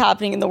things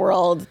happening in the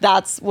world,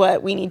 that's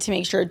what we need to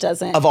make sure it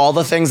doesn't. Of all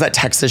the things that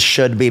Texas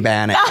should be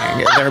banning,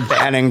 they're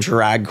banning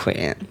drag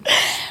queen.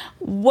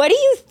 What do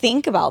you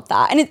think about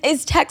that? And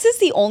is Texas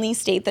the only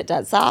state that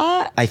does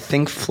that? I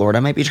think Florida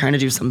might be trying to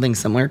do something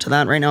similar to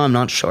that right now. I'm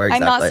not sure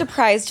exactly. I'm not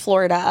surprised,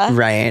 Florida.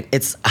 Right.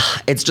 It's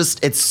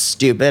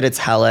stupid. It's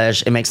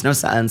hellish. It makes no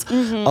sense.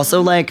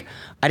 Also, like,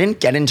 I didn't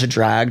get into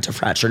drag to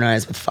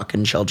fraternize with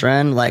fucking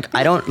children. Like,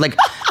 I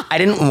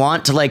didn't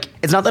want to, like,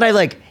 it's not that I,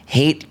 like,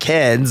 hate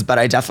kids, but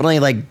I definitely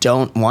like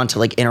don't want to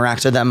like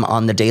interact with them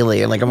on the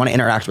daily. Like I want to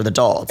interact with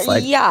adults.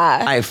 Like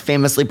I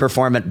famously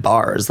perform at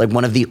bars, like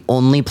one of the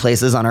only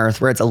places on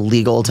earth where it's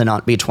illegal to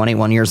not be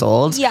 21 years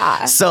old.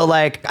 Yeah. So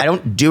like I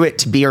don't do it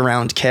to be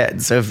around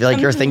kids. So if like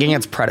you're thinking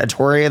it's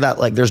predatory that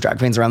like there's drag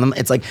queens around them,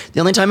 it's like the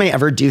only time I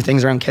ever do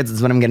things around kids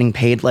is when I'm getting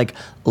paid like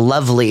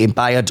lovely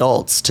by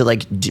adults to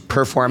like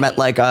perform at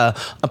like a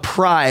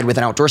pride with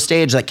an outdoor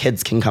stage that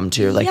kids can come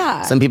to.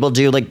 Like some people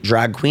do like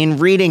drag queen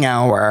reading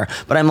hour,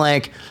 but I'm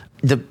like,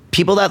 the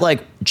people that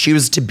like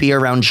choose to be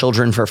around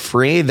children for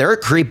free, they're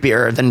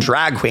creepier than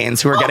drag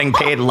queens who are getting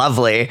paid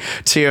lovely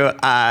to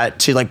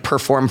like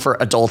perform for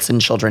adults and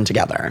children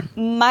together.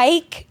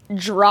 Mic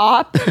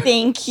drop.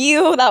 Thank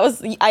you.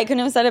 I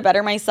couldn't have said it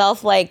better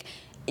myself. Like,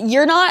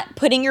 you're not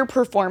putting your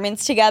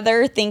performance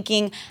together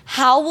thinking,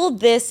 how will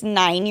this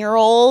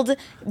 9-year-old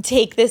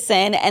take this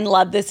in and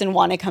love this and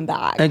want to come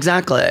back?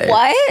 Exactly.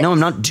 What? No, I'm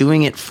not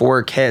doing it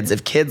for kids.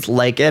 If kids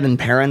like it and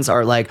parents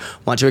are like,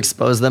 want to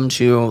expose them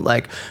to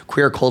like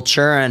queer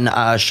culture and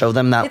show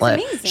them that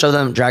show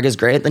them drag is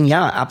great, then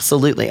yeah,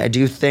 absolutely. I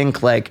do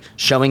think like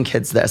showing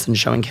kids this and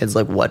showing kids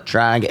like what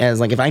drag is.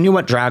 Like if I knew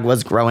what drag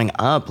was growing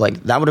up,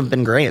 like that would have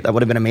been great. That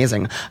would have been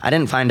amazing. I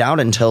didn't find out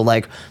until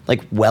like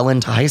well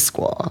into high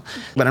school.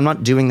 But I'm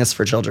not doing this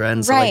for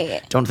children. So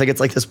like, don't think it's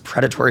like this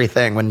predatory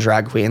thing when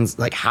drag queens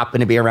like happen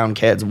to be around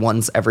kids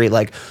once every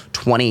like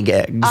 20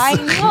 gigs. I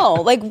know.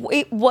 Like,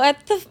 wait, what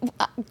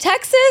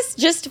Texas?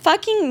 Just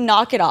fucking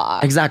knock it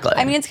off. Exactly.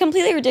 I mean, it's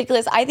completely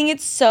ridiculous. I think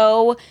it's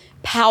so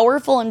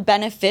powerful and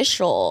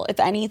beneficial, if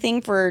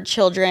anything, for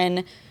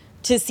children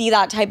to see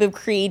that type of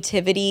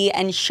creativity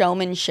and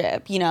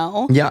showmanship, you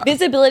know? Yeah.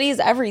 Visibility is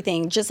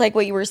everything. Just like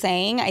what you were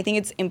saying, I think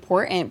it's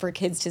important for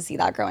kids to see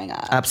that growing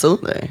up.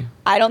 Absolutely.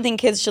 I don't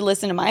think kids should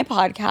listen to my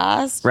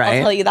podcast. Right.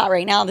 I'll tell you that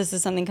right now. This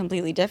is something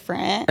completely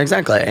different.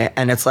 Exactly.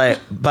 And it's like,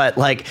 but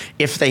like,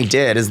 if they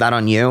did, is that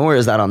on you or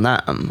is that on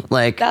them?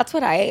 Like, that's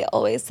what I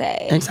always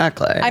say.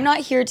 Exactly. I'm not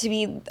here to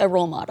be a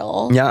role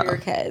model for your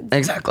kids.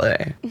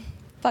 Exactly.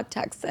 Fuck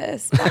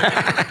Texas.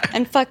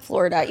 And fuck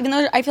Florida. Even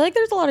though I feel like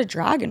there's a lot of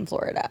drag in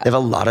Florida. They have a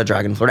lot of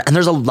drag in Florida. And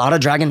there's a lot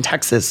of drag in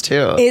Texas,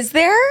 too. Is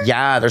there?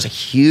 Yeah, there's a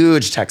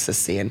huge Texas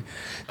scene.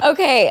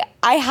 Okay,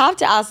 I have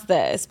to ask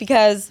this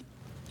because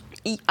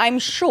I'm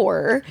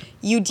sure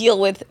you deal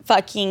with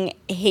fucking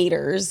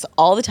haters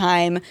all the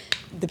time.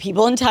 The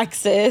people in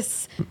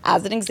Texas,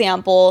 as an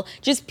example,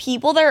 just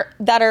people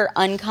that are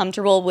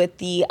uncomfortable with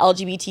the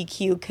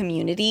LGBTQ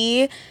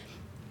community.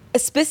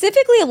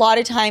 Specifically, a lot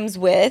of times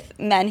with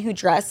men who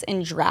dress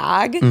in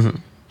drag,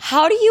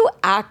 how do you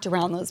act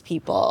around those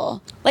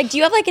people? Like, do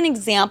you have like an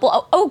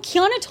example? Oh,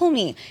 Kiana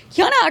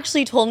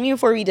actually told me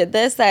before we did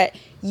this that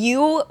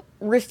you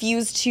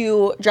refuse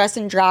to dress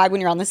in drag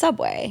when you're on the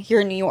subway here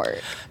in New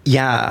York.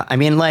 Yeah, I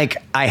mean, like,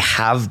 I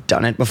have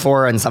done it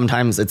before, and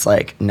sometimes it's,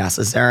 like,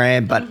 necessary,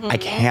 but I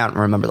can't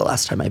remember the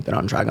last time I've been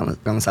on drag on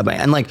the subway.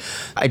 And, like,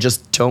 I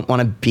just don't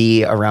want to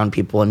be around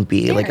people and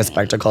be, like, a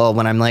spectacle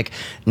when I'm, like,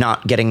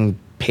 not getting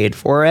paid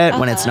for it,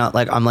 when it's not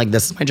like, I'm like,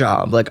 this is my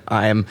job. Like,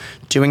 I'm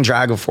doing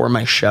drag for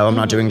my show. I'm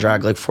not doing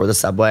drag, like, for the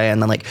subway.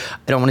 And then, like,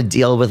 I don't want to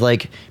deal with,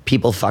 like,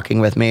 people fucking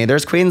with me.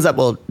 There's queens that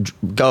will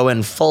go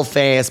in full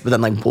face, but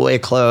then, like, boy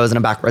clothes and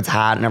a backwards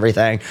hat and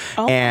everything.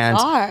 Oh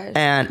my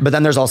God. But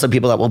then there's also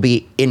people that will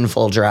be in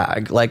full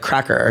drag, like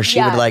Cracker.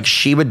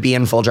 She would be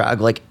in full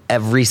drag, like,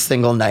 every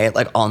single night,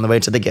 like, on the way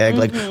to the gig,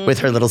 like, with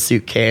her little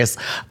suitcase.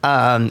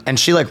 And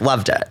she, like,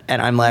 loved it.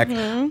 And I'm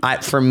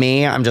like, for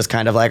me, I'm just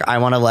kind of like, I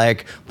want to,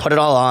 like, put it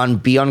all on,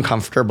 be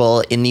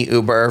uncomfortable in the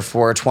Uber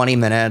for 20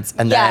 minutes,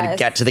 and then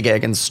get to the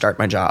gig and start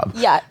my job.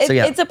 Yeah,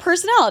 it's a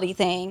personality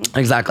thing.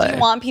 Exactly. Do you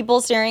want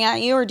people staring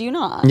at you or do you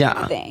not?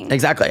 Yeah,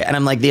 exactly. And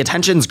I'm like, the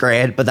attention's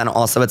great, but then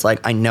also it's like,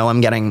 I know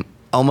I'm getting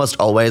almost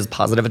always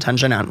positive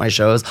attention at my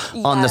shows.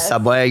 On the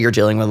subway, you're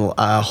dealing with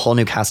a whole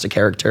new cast of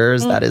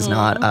characters that is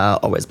not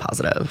always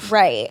positive.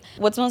 Right.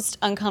 What's the most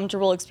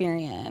uncomfortable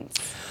experience?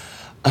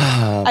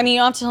 I mean, you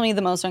don't have to tell me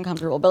the most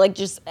uncomfortable, but like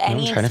just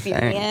any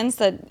experience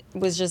that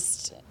was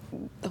just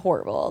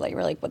horrible. That you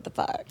were like, what the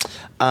fuck?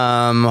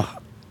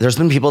 There's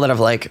been people that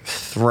have like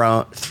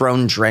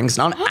thrown drinks,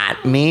 not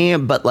at me,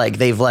 but like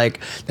they've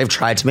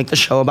tried to make the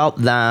show about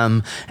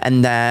them,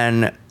 and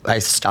then I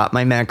stop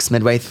my mix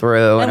midway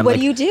through. And what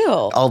do you do?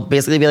 I'll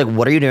basically be like,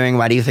 what are you doing?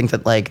 Why do you think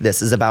that like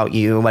this is about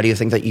you? Why do you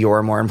think that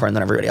you're more important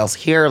than everybody else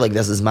here? Like,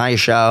 this is my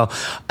show.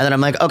 And then I'm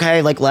like,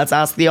 okay, like, let's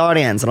ask the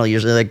audience. And I'll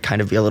usually like kind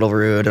of be a little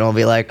rude, and I'll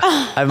be like,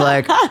 I'm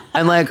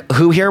like,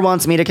 who here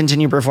wants me to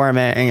continue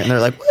performing? And they're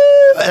like, woo.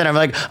 And I'm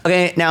like,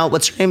 okay, now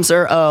what's your name,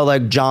 sir? Oh,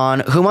 like John.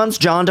 Who wants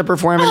John to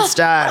perform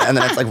instead? And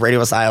then it's like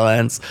radio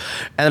silence.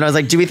 And then I was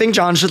like, do we think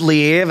John should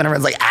leave? And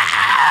everyone's like,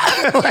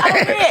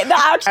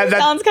 that actually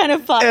sounds kind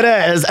of fun. It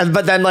is.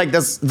 But then like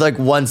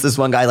once this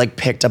one guy like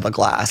picked up a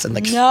glass and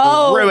like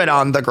threw it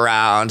on the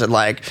ground, and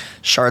like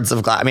shards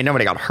of glass. I mean,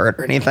 nobody got hurt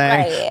or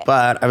anything.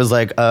 But I was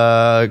like,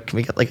 can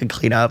we get like a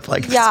cleanup?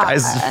 Like, this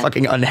guy's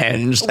fucking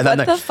unhinged. And then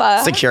the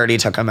fuck? Security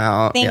took him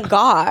out. Thank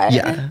God.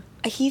 Yeah.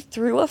 He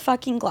threw a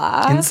fucking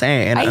glass.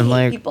 Insane. I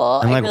hate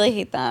people. I really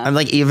hate them. I'm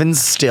like, even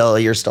still,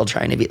 you're still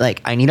trying to be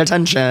like, I need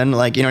attention.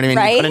 Like, you know what I mean?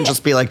 Right? You couldn't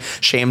just be like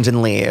shamed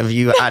and leave.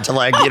 You had to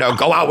like,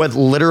 go out with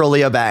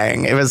literally a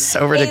bang. It was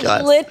so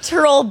ridiculous. A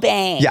literal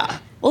bang. Yeah.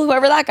 Well,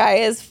 whoever that guy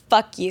is,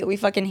 fuck you. We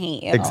fucking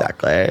hate you.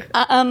 Exactly.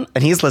 And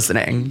he's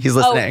listening. He's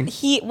listening.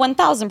 He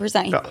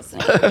 1,000% he's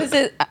listening.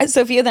 This is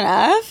Sophia the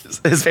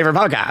F. His favorite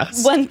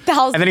podcast.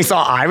 1,000. And then he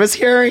saw I was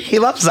here. He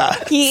loves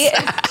us. He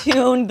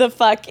tuned the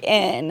fuck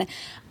in.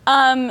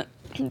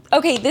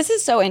 Okay, this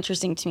is so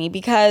interesting to me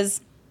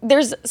because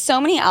there's so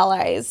many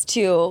allies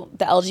to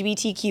the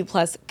LGBTQ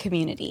plus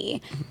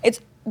community.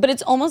 But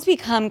it's almost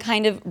become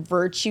kind of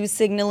virtue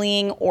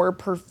signaling or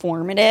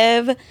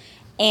performative.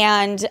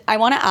 And I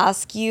want to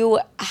ask you,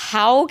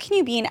 how can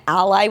you be an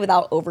ally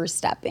without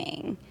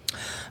overstepping?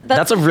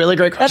 That's a really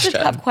great question.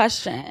 That's a tough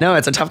question. No,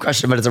 it's a tough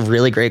question, but it's a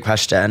really great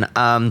question.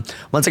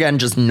 Once again,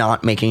 just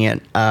not making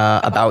it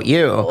about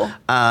you.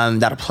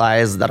 That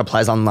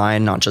applies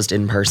online, not just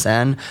in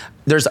person.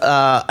 There's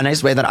a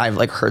nice way that I've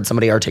like heard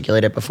somebody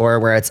articulate it before,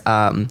 where it's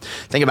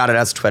think about it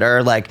as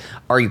Twitter. Like,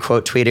 are you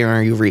quote tweeting or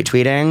are you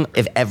retweeting?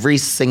 If every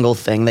single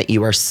thing that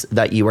you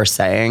are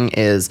saying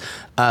is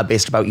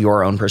based about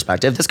your own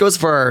perspective, this goes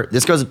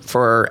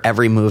for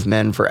every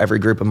movement, for every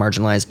group of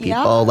marginalized people.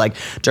 Yeah. Like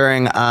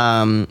during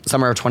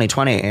summer of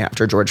 2020,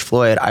 after George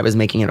Floyd, I was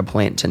making it a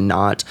point to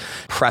not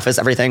preface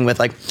everything with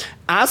like,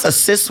 as a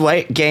cis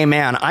white gay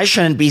man, I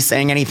shouldn't be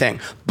saying anything.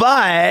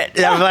 But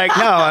I'm like,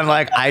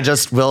 no, I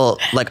just will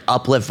like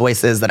uplift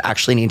voices that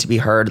actually need to be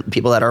heard,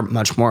 people that are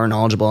much more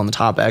knowledgeable on the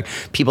topic,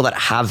 people that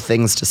have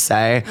things to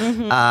say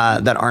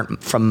that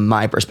aren't from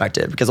my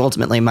perspective, because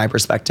ultimately my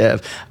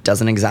perspective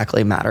doesn't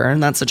exactly matter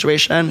in that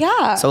situation.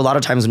 Yeah. So a lot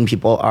of times when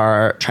people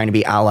are trying to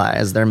be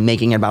allies, they're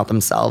making it about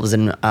themselves,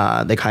 and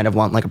they kind of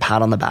want like a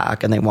pat on the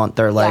back, and they want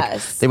their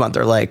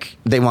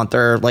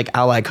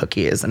ally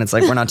cookies, and it's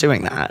like, we're not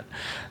doing that.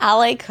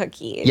 Ally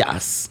cookies.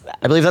 Yes.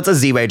 I believe that's a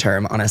Z-Way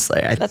term,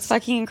 honestly. That's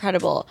fucking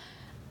incredible.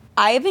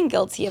 I have been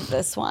guilty of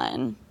this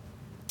one.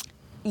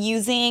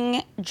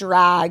 Using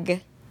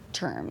drag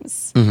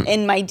terms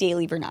in my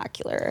daily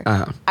vernacular.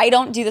 I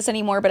don't do this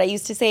anymore, but I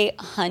used to say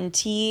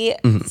hunty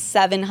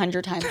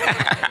 700 times a day.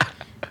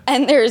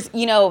 And there's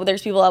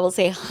people that will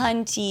say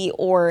hunty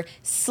or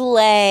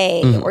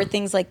slay or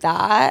things like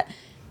that.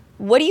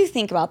 What do you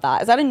think about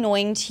that? Is that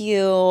annoying to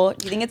you?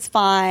 Do you think it's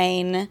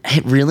fine?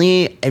 It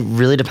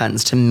really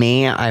depends. To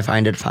me, I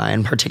find it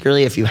fine,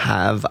 particularly if you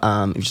have,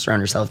 if you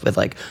surround yourself with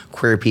like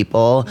queer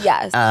people.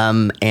 Yes.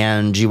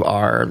 And you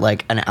are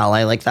like an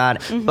ally like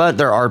that. But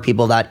there are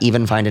people that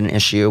even find an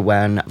issue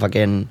when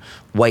fucking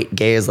white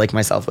gays like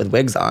myself with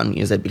wigs on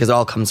use it because it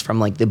all comes from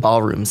like the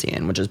ballroom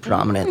scene, which is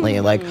predominantly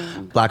like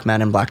black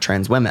men and black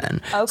trans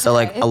women. So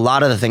like a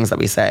lot of the things that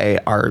we say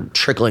are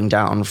trickling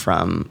down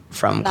from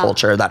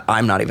culture that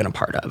I'm not even a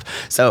part of.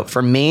 So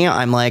for me,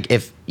 I'm like,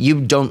 if you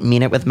don't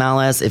mean it with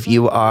malice, if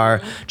you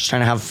are just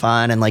trying to have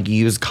fun and like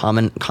use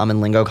common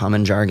lingo,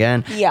 common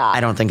jargon, I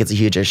don't think it's a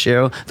huge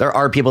issue. There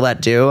are people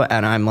that do,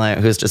 and I'm like,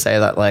 who's to say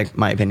that like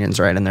my opinion's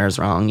right and theirs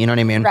wrong? You know what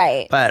I mean?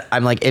 Right. But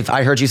I'm like, if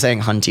I heard you saying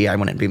hunty, I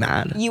wouldn't be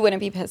mad. You wouldn't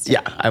be pissed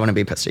at me. I wouldn't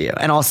be pissed at you.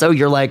 And also,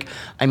 you're like,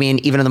 I mean,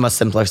 even in the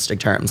most simplistic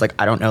terms, like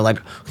I don't know like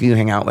who you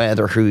hang out with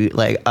or who you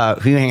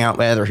hang out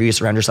with or who you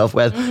surround yourself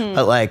with,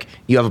 but like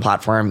you have a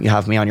platform, you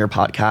have me on your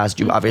podcast,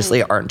 you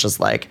obviously aren't just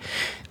like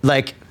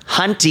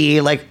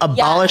hunty, like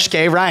abolish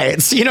gay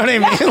rights. You know what I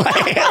mean?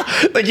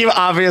 Like you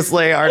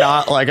obviously are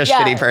not like a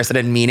shitty person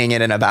and meaning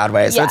it in a bad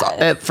way. So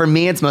for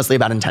me, it's mostly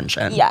about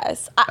intention.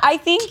 Yes. I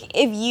think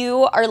if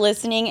you are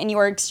listening and you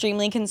are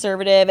extremely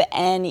conservative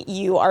and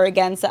you are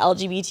against the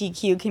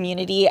LGBTQ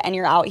community and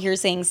you're out here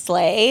saying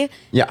slay,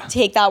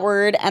 take that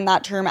word and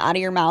that term out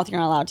of your mouth.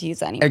 You're not allowed to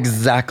use it anymore.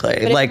 Exactly.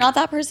 But if you're not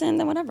that person,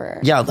 then whatever.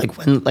 Yeah, like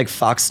when like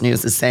Fox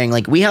News is saying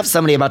like, we have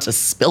somebody about to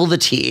spill the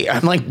tea.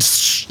 I'm like,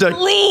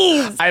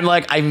 please. I'm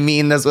like, I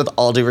mean this with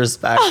all due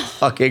respect.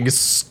 Fucking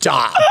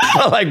stop.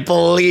 Like,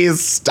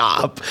 please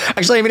stop.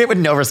 Actually, I mean it with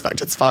no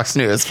respect. It's Fox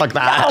News. Fuck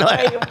that. No,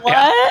 wait,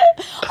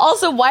 what?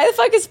 Also, why the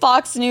fuck is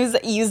Fox News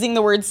using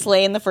the word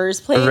slay in the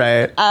first place?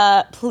 Right.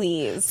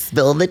 Please.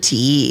 Spill the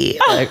tea.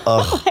 Like,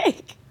 oh.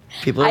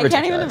 People are ridiculous.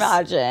 I can't even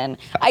imagine.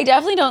 I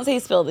definitely don't say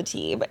spill the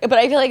tea, but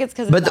I feel like it's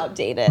because it's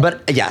outdated.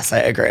 But yes, I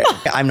agree.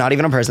 I'm not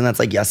even a person that's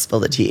like, yes,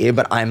 spill the tea,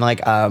 but I'm like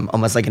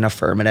almost like an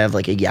affirmative,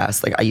 like a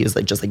yes. Like I use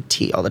like just like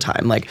tea all the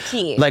time. Like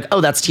tea. Like, oh,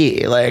 that's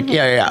tea. Like,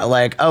 yeah.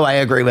 Like, oh, I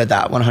agree with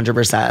that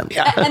 100%.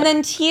 Yeah. And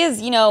then tea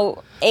is,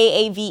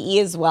 AAVE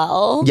as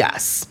well.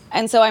 Yes.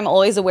 And so I'm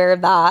always aware of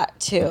that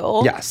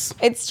too. Yes.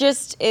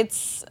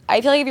 I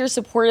feel like if you're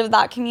supportive of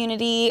that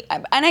community,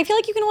 and I feel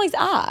like you can always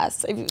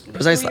ask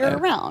if you're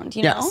around,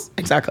 you know?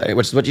 Exactly,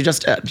 which is what you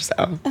just did,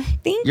 so.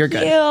 Thank You're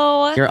good.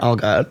 you. You're all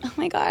good. Oh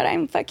my God,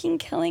 I'm fucking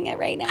killing it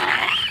right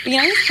now. But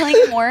who's killing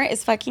it more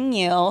is fucking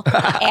you.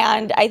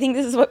 And I think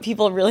this is what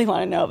people really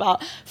want to know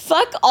about.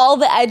 Fuck all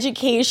the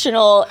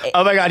educational.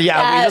 Oh my God,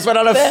 yeah, we just went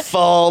on a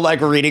full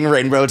like reading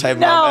rainbow type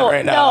moment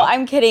right now. No,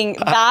 I'm kidding.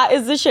 That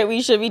is the shit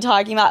we should be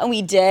talking about, and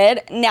we did.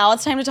 Now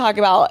it's time to talk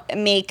about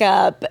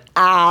makeup,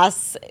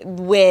 ass,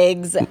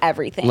 wigs,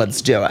 everything.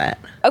 Let's do it.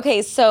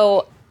 Okay,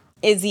 so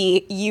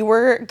Izzy, you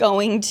were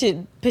going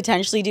to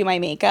potentially do my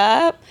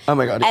makeup. Oh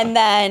my God. And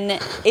then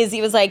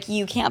Izzy was like,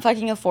 you can't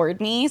fucking afford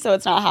me, so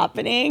it's not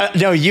happening.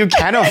 No, you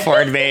can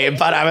afford me,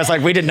 but I was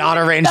like, we did not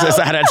arrange this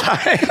ahead of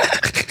time.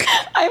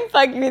 I'm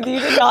fucking with you.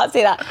 Did not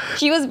say that.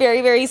 She was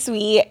very, very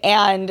sweet,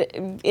 and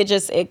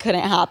it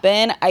couldn't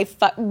happen.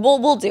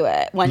 We'll do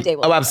it one day.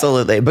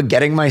 Absolutely. But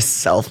getting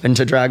myself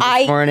into drag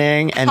this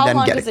morning, and how then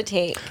long does it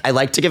take? I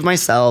like to give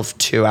myself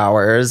 2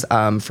 hours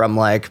from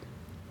like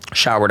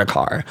shower to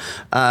car.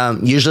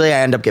 Usually I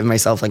end up giving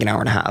myself like an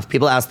hour and a half.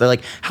 People ask, they're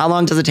like, how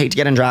long does it take to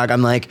get in drag?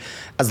 I'm like,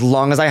 as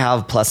long as I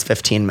have plus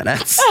 15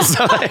 minutes.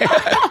 So like,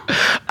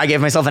 I gave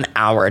myself an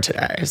hour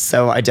today.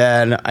 So I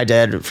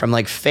did from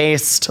like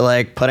face to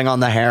like putting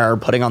on the hair,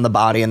 putting on the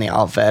body and the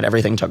outfit.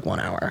 Everything took 1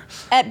 hour.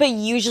 But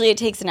usually it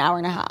takes an hour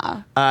and a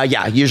half.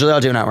 Yeah, usually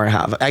I'll do an hour and a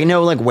half. I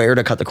know like where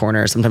to cut the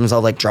corners. Sometimes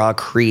I'll like draw a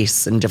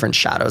crease and different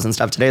shadows and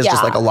stuff. Today is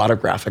just like a lot of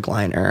graphic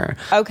liner.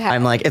 Okay.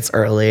 I'm like, it's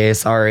early,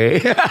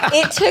 sorry.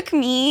 It took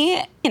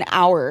me an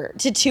hour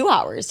to 2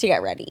 hours to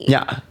get ready.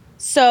 Yeah.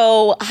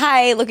 So,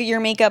 hi, look at your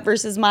makeup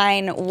versus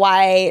mine.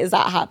 Why is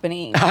that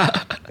happening?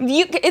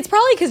 It's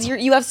probably because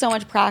you have so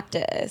much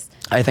practice.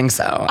 I think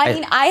so. I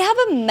mean, I have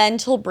a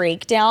mental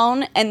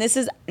breakdown, and this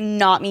is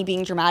not me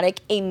being dramatic,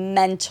 a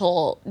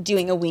mental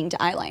doing a winged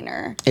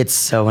eyeliner. It's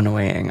so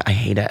annoying. I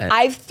hate it.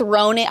 I've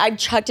thrown it. I've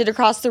chucked it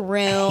across the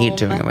room. I hate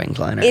doing a winged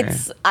liner.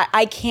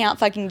 I can't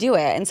fucking do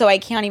it. And so I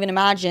can't even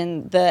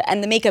imagine the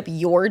makeup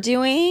you're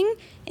doing.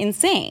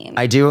 Insane.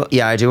 I do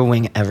a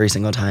wing every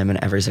single time,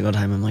 and every single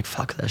time I'm like,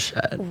 fuck this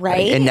shit.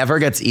 Right? Like, it never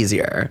gets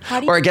easier.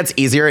 Or it gets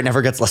easier, it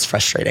never gets less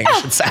frustrating,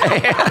 I should say.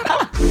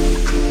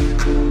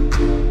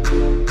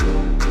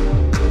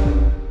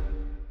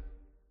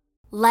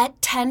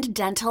 Let Tend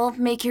Dental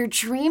make your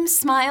dream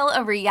smile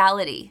a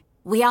reality.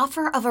 We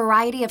offer a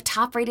variety of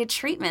top-rated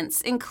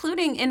treatments,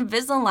 including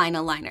Invisalign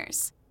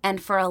aligners.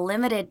 And for a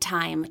limited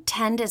time,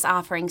 Tend is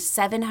offering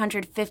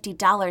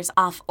 $750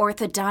 off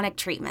orthodontic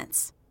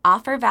treatments.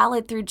 Offer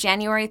valid through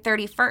January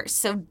 31st,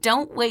 so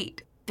don't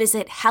wait.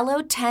 Visit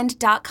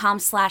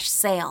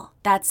hellotend.com/sale.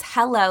 That's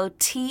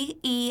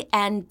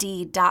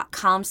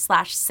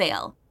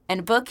hellotend.com/sale.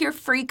 And book your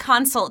free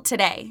consult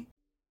today.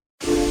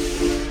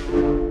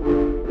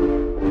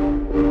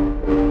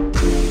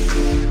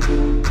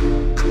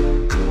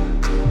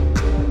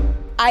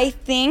 I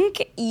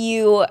think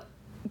you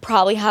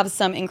probably have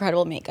some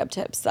incredible makeup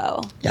tips,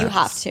 though. Yes, you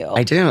have to.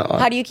 I do.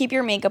 How do you keep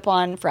your makeup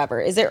on forever?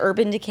 Is it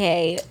Urban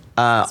Decay?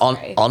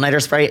 All-nighter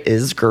spray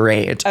is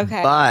great.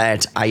 Okay.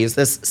 But I use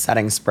this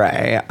setting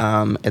spray.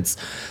 It's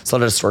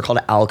sold at a store called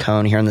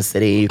Alcone here in the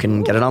city. You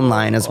can get it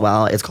online as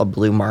well. It's called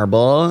Blue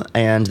Marble,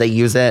 and they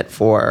use it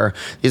for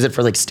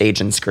like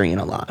stage and screen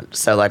a lot.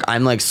 So like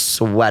I'm like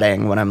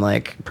sweating when I'm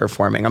like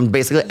performing. I'm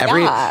basically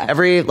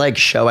every like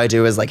show I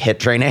do is like hit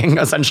training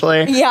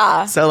essentially.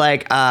 Yeah. So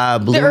like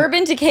the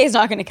Urban Decay is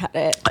not going to cut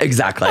it.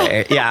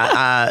 Exactly.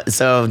 Yeah.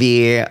 So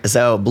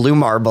Blue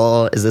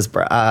Marble is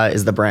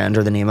the brand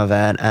or the name of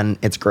it, and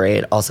it's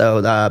great.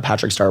 Also, the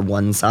Patrick Star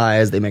One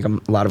Size, they make a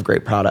lot of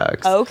great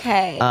products.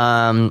 Okay.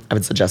 I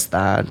would suggest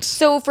that.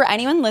 So for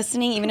anyone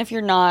listening, even if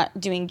you're not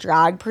doing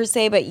drag per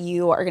se, but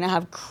you are going to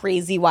have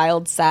crazy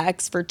wild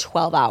sex for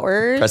 12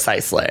 hours.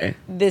 Precisely.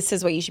 This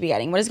is what you should be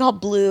getting. What is it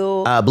called?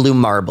 Blue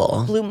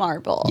Marble. Blue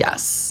Marble.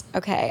 Yes.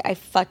 Okay. I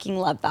fucking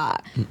love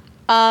that.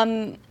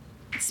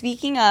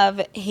 Speaking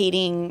of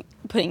hating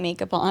putting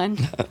makeup on,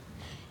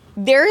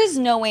 there is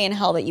no way in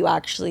hell that you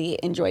actually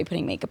enjoy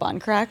putting makeup on,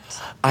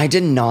 correct? I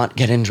did not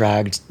get in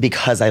drag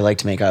because I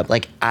liked makeup,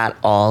 like at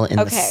all in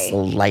the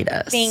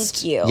slightest.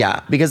 Thank you.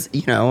 Yeah, because,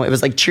 it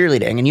was like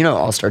cheerleading, and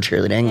all-star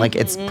cheerleading, like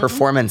it's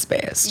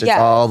performance-based. It's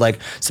all like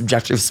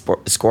subjective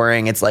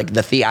scoring. It's like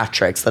the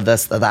theatrics, the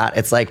this, the that.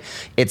 It's like,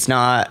 it's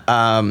not,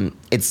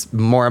 it's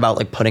more about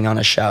like putting on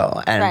a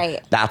show. And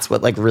that's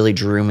what like really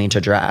drew me to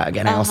drag.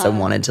 And I also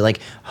wanted to like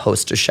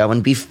host a show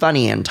and be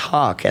funny and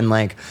talk and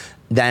like,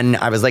 then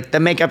I was like, the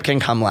makeup can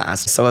come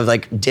last. So I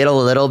like did a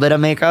little bit of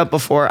makeup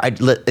before. I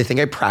think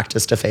I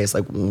practiced a face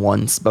like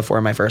once before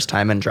my first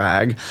time in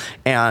drag.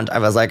 And I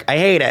was like, I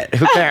hate it.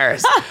 Who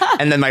cares?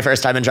 And then my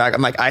first time in drag,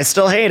 I'm like, I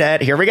still hate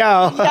it. Here we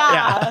go.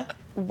 Yeah.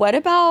 What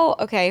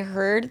about, I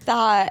heard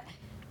that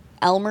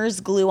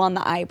Elmer's glue on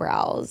the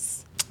eyebrows.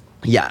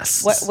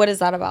 Yes. What is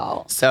that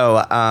about?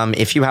 So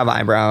if you have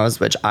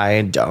eyebrows, which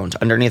I don't,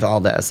 underneath all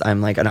this,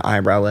 I'm like an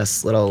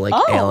eyebrowless little like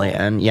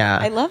alien. Yeah.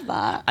 I love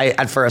that.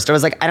 At first I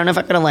was like, I don't know if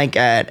I'm going to like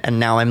it. And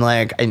now I'm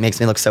like, it makes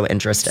me look so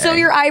interesting. So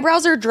your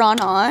eyebrows are drawn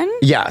on?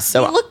 Yeah.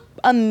 So they look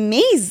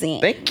amazing.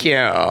 Thank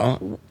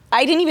you.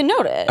 I didn't even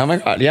notice. Oh my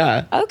God,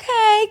 yeah.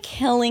 Okay,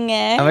 killing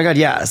it. Oh my God,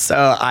 yeah.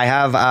 So I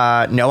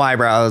have no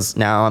eyebrows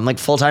now. I'm like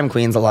full-time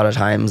queens a lot of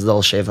times.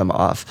 They'll shave them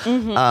off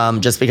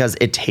just because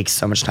it takes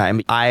so much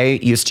time. I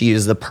used to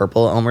use the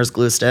purple Elmer's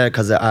glue stick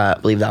because I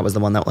believe that was the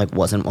one that like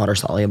wasn't water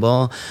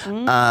soluble.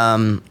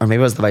 Or maybe it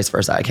was the vice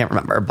versa. I can't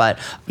remember. But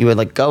you would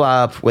like go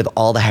up with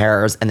all the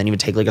hairs and then you would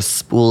take like a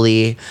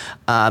spoolie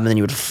and then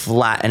you would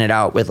flatten it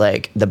out with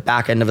like the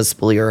back end of a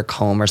spoolie or a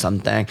comb or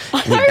something.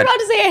 I thought you were about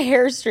to say a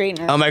hair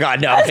straightener. Oh my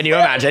God, no. Can you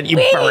imagine? You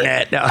burn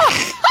it. No.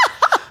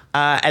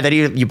 And then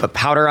you put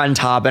powder on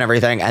top and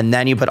everything, and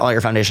then you put all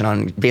your foundation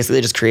on. Basically,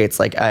 it just creates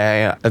like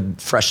a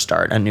fresh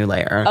start, a new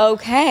layer.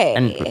 Okay.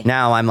 And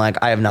now I'm like,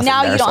 I have nothing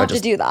now there. You don't have to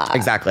do that.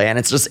 Exactly. And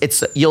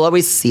it's you'll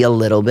always see a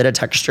little bit of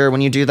texture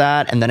when you do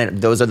that, and then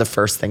those are the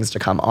first things to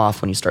come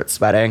off when you start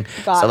sweating.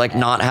 So like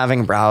not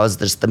having brows,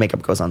 the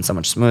makeup goes on so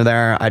much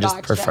smoother. I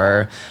just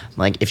prefer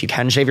like if you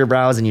can shave your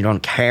brows and you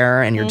don't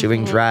care and you're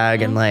doing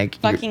drag and like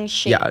fucking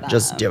shave them.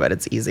 Just do it.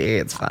 It's easy.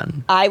 It's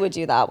fun. I would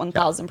do that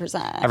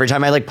 1000%. Every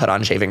time I like put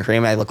on shaving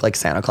cream, I look like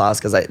Santa Claus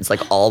because it's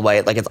like all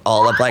white, like it's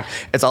all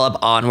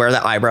up on where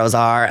the eyebrows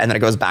are, and then it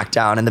goes back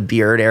down in the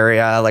beard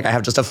area. Like I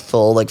have just a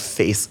full like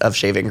face of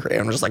shaving cream.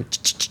 I'm just like,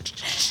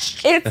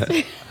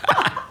 it's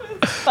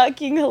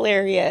fucking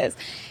hilarious.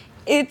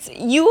 It's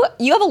you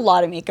have a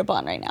lot of makeup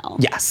on right now.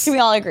 Yes. Can we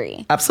all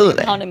agree?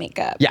 Absolutely. A pound of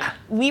makeup. Yeah.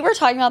 We were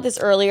talking about this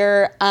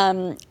earlier.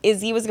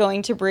 Izzy was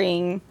going to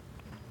bring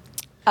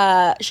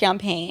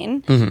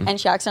champagne and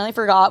she accidentally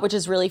forgot, which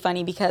is really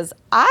funny because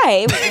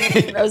I was going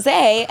to bring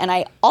rosé and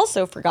I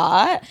also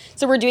forgot.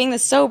 So we're doing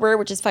this sober,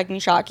 which is fucking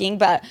shocking,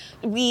 but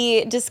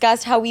we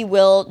discussed how we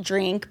will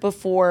drink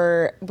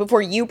before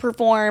you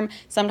perform.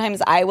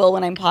 Sometimes I will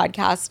when I'm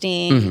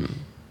podcasting.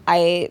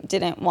 I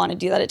didn't want to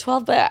do that at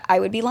 12, but I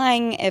would be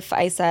lying if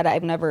I said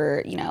I've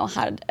never,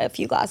 had a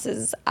few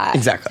glasses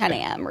at 10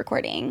 a.m.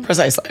 recording.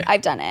 Precisely.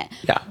 I've done it.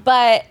 Yeah.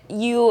 But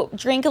you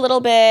drink a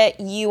little bit.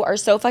 You are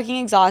so fucking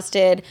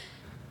exhausted.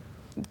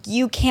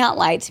 You can't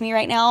lie to me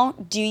right now.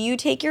 Do you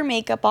take your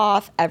makeup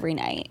off every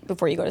night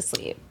before you go to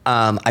sleep?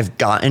 I've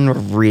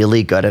gotten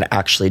really good at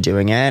actually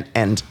doing it.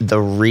 And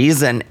the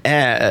reason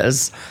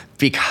is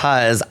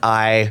because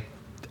I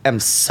am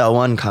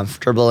so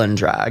uncomfortable in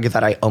drag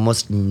that I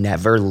almost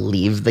never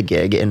leave the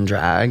gig in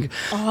drag.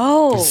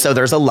 Oh. So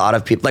there's a lot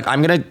of people, like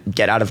I'm going to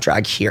get out of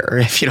drag here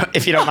if you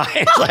don't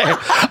mind. Like,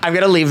 I'm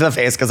going to leave the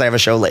face because I have a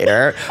show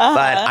later,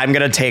 but I'm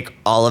going to take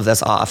all of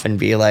this off and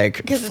be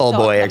like full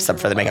boy except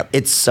for the makeup.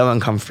 It's so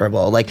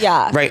uncomfortable. Like,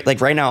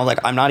 right now, like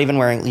I'm not even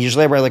wearing,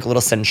 usually I wear like a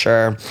little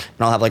cincher and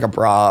I'll have like a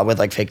bra with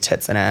like fake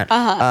tits in it.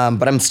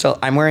 But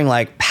I'm wearing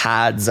like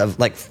pads of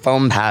like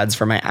foam pads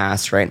for my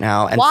ass right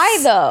now. And why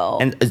though?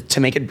 And to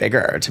make it it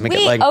bigger, to make it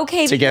Wait, like,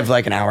 okay, to give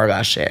like an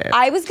hourglass shape.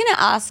 I was going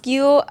to ask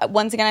you,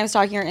 once again, I was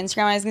talking your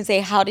Instagram, I was going to say,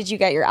 how did you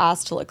get your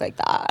ass to look like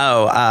that?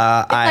 Oh,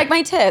 it's like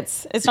my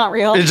tits. It's not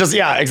real. It's just,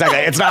 yeah, exactly.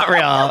 It's not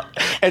real.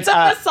 It's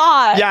a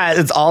facade. Yeah,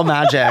 it's all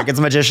magic. It's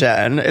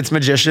magician. It's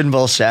magician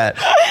bullshit.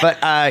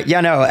 But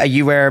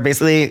you wear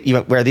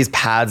these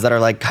pads that are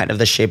like kind of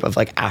the shape of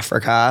like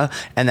Africa.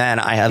 And then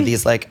I have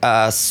these like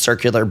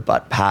circular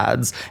butt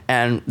pads.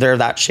 And they're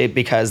that shape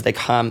because they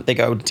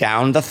go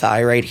down the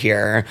thigh right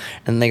here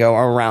and they go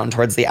around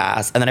towards the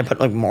ass. And then I put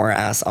like more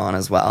ass on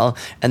as well.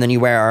 And then you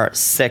wear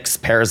 6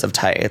 pairs of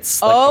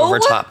tights like over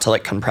top to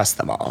like compress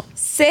them all.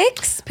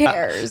 6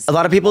 pairs. A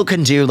lot of people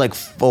can do like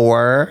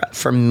 4.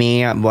 For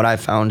me, what I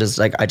found is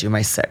like I do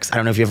my 6. I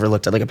don't know if you ever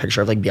looked at like a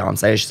picture of like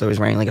Beyonce. She's always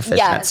wearing like a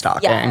fishnet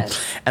stocking.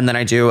 Yes. And then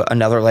I do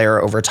another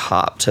layer over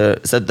top so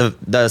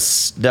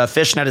the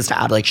fishnet is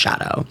to add like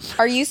shadow.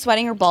 Are you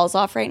sweating your balls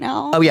off right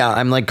now? Oh yeah,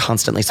 I'm like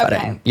constantly sweating.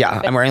 Okay.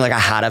 Yeah, I'm wearing like a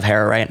hat of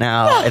hair right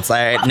now. It's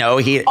like no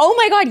heat. Oh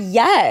my God,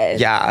 yes.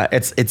 Yeah,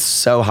 it's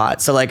so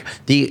hot. So like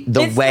the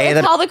it's way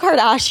that how the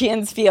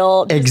Kardashians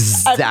feel.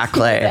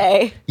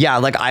 Exactly. Yeah,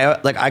 like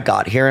I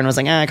got here and was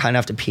like, I kind of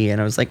have to pee, and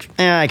I was like,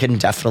 I can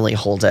definitely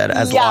hold it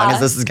as long as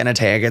this is gonna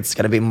take. It's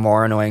gonna be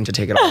more annoying to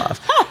take it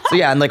off. So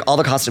yeah, and like all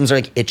the costumes are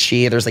like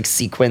itchy. There's like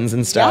sequins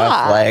and stuff.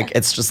 Yeah. Like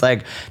it's just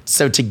like,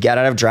 so to get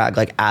out of drag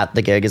like at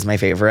the gig is my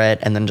favorite,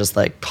 and then just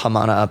like come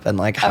on up and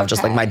like have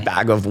just like my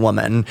bag of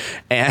woman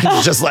and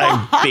just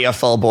like be a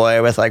full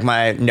boy with like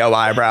my no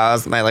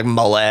eyebrows, my like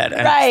mullet,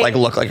 and just, like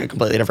look like a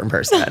completely different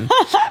person.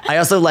 I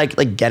also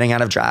like getting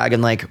out of drag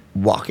and like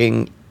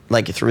walking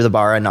like through the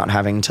bar and not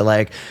having to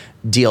like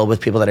deal with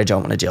people that I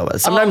don't want to deal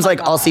with. Sometimes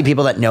I'll see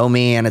people that know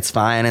me and it's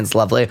fine and it's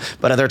lovely,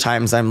 but other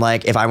times I'm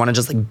like, if I want to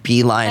just like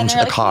beeline to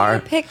the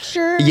car,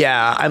 picture.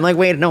 Yeah, I'm like,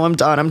 wait, no, I'm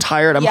done. I'm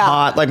tired. I'm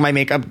hot. Like my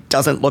makeup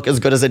doesn't look as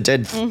good as it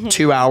did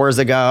 2 hours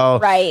ago.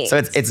 Right. So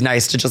it's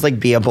nice to just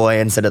like be a boy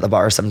and sit at the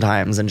bar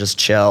sometimes and just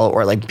chill,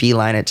 or like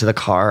beeline it to the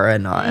car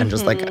and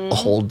just like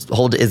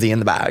hold Izzy in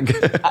the bag.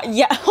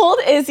 Hold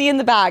Izzy in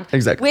the bag.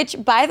 Exactly. Which,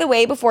 by the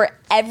way, before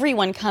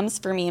everyone comes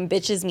for me and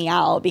bitches me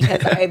out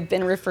because I've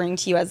been referring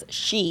to you as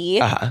she.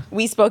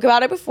 We spoke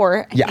about it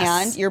before. Yes.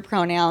 And your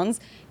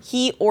pronouns.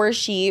 He or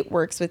she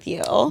works with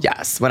you.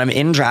 Yes. When I'm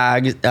in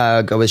drag,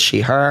 go with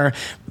she, her,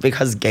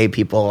 because gay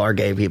people are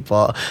gay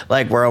people.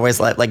 Like we're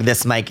always like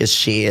this mic is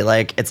she.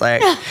 Like it's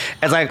like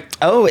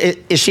oh,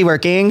 is she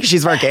working?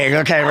 She's working.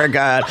 Okay, we're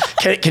good.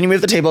 Can you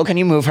move the table? Can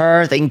you move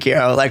her? Thank you.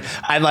 Like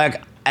I'm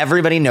like,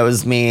 everybody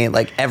knows me,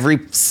 like every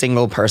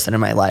single person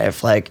in my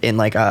life, like in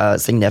like a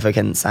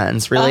significant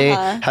sense, really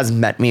has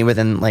met me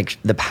within like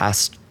the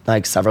past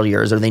like several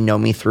years, or they know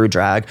me through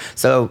drag.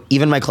 So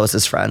even my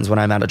closest friends, when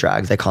I'm out of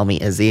drag, they call me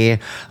Izzy.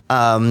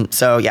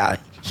 So yeah,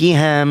 he,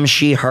 him,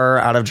 she, her,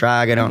 out of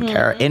drag, I don't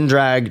care. In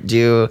drag,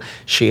 do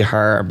she,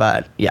 her.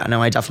 But yeah, no,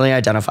 I definitely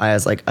identify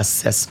as like a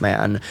cis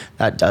man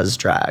that does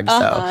drag.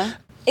 So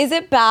is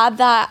it bad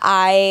that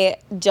I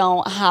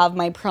don't have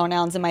my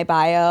pronouns in my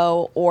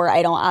bio, or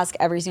I don't ask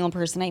every single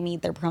person I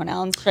meet their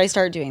pronouns? Should I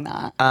start doing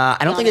that? I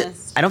don't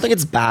think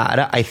it's bad.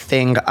 I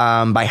think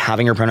by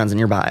having your pronouns in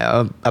your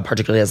bio,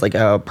 particularly as like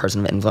a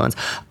person of influence,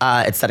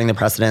 it's setting the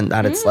precedent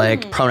that it's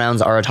like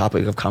pronouns are a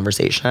topic of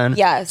conversation.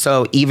 Yes.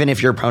 So even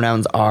if your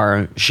pronouns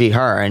are she,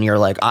 her, and you're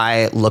like,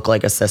 I look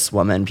like a cis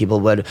woman, people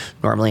would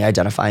normally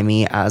identify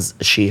me as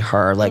she,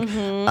 her. Like,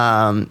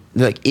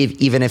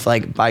 even if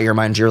like by your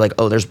mind you're like,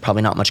 oh, there's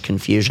probably not much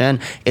confusion,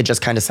 it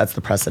just kind of sets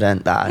the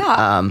precedent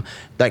that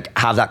like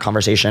have that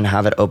conversation,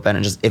 have it open,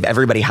 and just if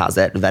everybody has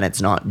it, then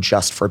it's not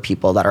just for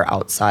people that are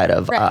outside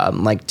of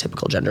like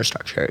typical gender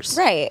structures.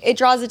 Right. It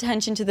draws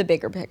attention to the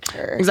bigger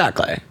picture.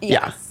 Exactly.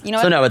 Yes. Yeah. You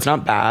know. So no, it's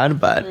not bad,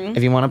 but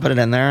if you want to put it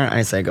in there,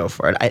 I say go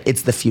for it.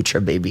 It's the future,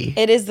 baby.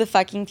 It is the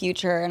fucking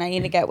future, and I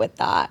need to get with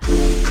that.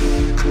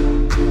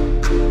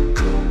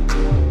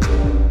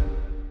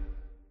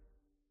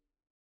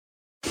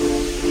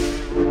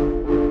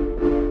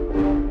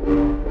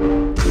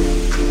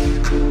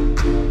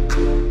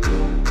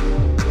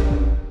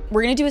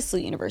 We're going to do a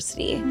SLU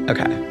University.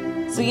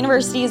 Okay. So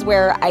university is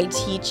where I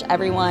teach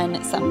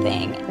everyone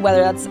something,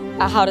 whether that's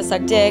how to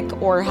suck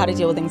dick or how to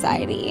deal with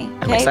anxiety. Okay?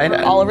 I'm excited.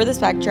 We're all over the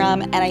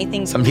spectrum, and I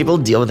think some people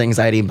deal with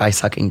anxiety by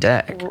sucking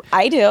dick.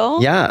 I do.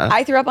 Yeah.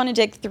 I threw up on a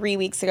dick 3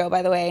 weeks ago,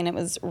 by the way, and it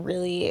was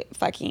really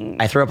fucking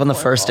I threw up on the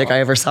first dick I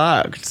ever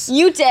sucked.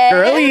 You did?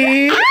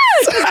 Girlies.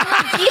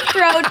 Deep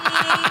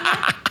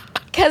throating.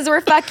 Because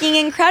we're fucking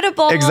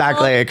incredible.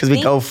 Exactly, because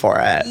we go for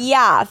it.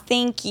 Yeah,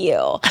 thank you.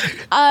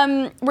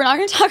 We're not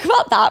going to talk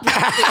about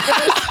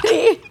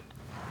that.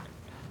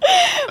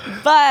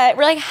 But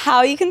we're like,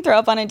 how you can throw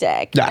up on a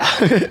dick. Yeah.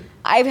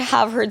 I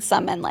have heard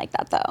some men like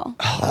that, though.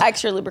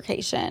 Extra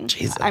lubrication.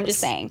 Jesus. I'm just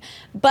saying.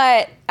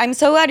 But I'm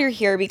so glad you're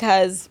here,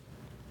 because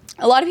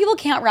a lot of people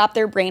can't wrap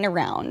their brain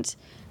around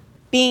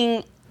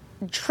being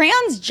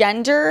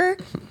transgender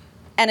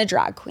and a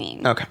drag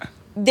queen. Okay.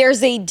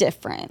 There's a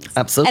difference.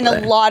 Absolutely.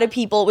 And a lot of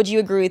people, would you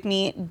agree with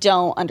me,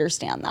 don't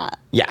understand that.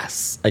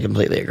 Yes, I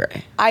completely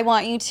agree. I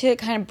want you to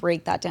kind of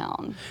break that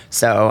down.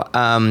 So,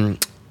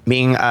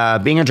 being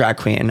a drag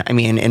queen, I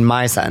mean, in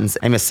my sense,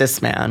 I'm a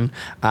cis man.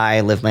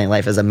 I live my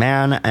life as a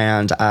man,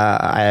 and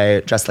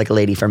I dress like a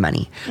lady for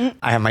money.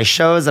 I have my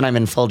shows, and I'm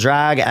in full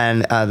drag,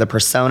 and the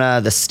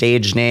persona, the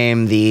stage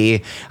name,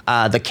 the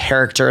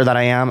character that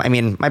I am. I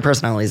mean, my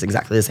personality is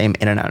exactly the same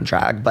in and out of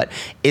drag, but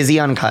Izzy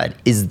Uncut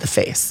is the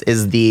face,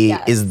 is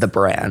the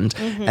brand,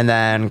 and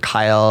then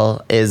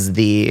Kyle is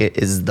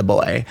the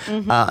boy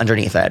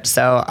underneath it.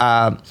 So.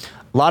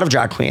 A lot of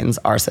drag queens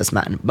are cis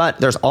men, but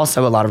there's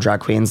also a lot of drag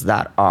queens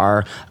that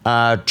are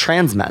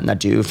trans men that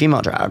do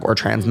female drag, or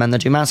trans men that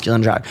do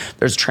masculine drag.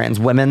 There's trans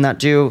women that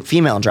do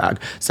female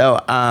drag. So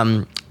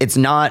it's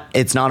not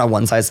a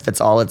one size fits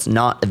all. It's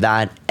not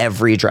that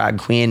every drag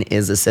queen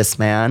is a cis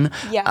man.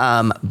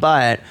 Yeah.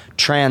 But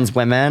trans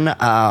women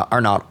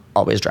are not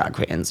always drag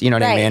queens, you know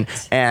what I mean?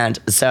 And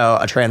so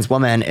a trans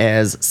woman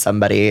is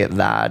somebody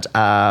that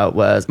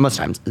was most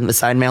times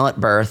assigned male at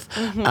birth,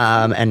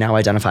 and now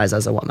identifies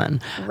as a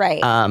woman.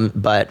 Right.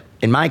 But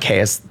in my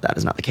case, that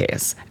is not the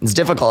case. It's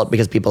difficult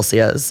because people see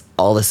us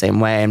all the same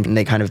way, and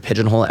they kind of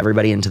pigeonhole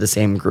everybody into the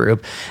same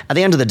group. At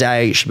the end of the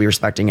day, you should be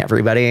respecting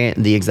everybody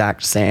the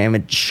exact same.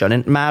 It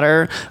shouldn't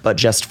matter, but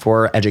just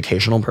for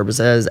educational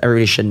purposes,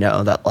 everybody should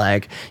know that,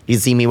 like, you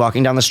see me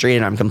walking down the street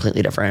and I'm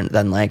completely different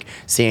than like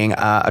seeing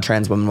a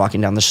trans woman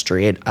walking down the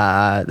street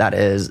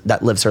that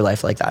lives her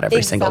life like that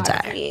every single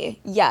day.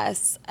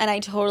 Yes, and I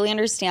totally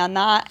understand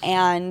that,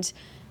 and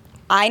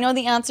I know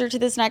the answer to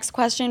this next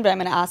question, but I'm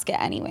going to ask it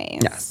anyways.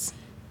 Yes.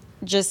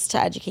 Just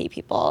to educate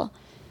people.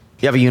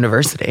 You have a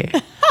university.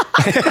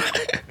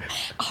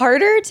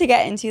 Harder to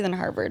get into than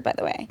Harvard, by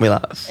the way. We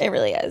love. It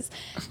really is.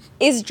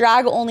 Is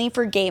drag only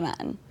for gay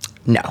men?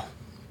 No.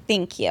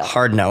 Thank you.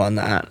 Hard no on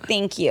that.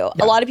 Thank you.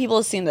 Yeah. A lot of people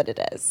assume that it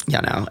is. Yeah,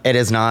 no, it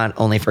is not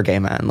only for gay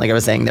men. Like I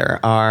was saying, there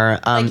are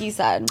like you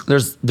said,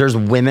 there's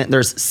women,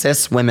 there's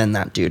cis women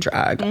that do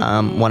drag.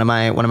 One of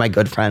my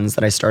good friends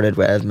that I started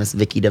with, Miss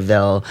Vicky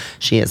DeVille,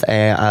 she is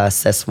a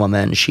cis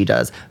woman. She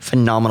does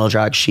phenomenal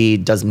drag. She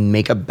does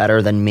makeup better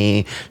than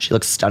me. She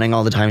looks stunning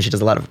all the time. She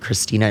does a lot of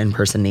Christina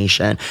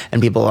impersonation, and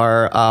people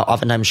are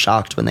oftentimes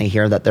shocked when they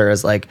hear that there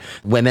is like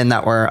women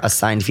that were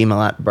assigned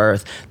female at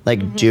birth,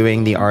 like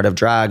doing the art of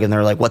drag, and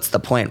they're like, what's the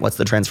point? What's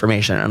the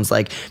transformation? And I was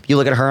like, if you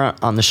look at her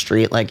on the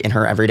street, like in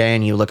her everyday,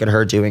 and you look at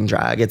her doing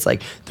drag, it's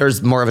like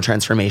there's more of a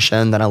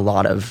transformation than a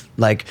lot of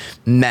like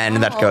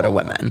men that go to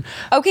women.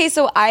 Okay,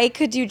 so I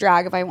could do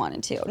drag if I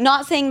wanted to.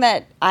 Not saying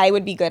that I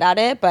would be good at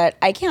it, but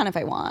I can if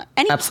I want.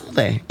 Anyone.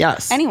 Absolutely.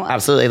 Yes. Anyone.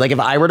 Absolutely. Like if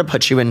I were to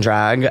put you in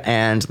drag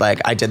and like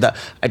I did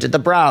the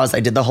brows, I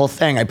did the whole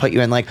thing. I put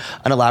you in like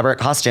an elaborate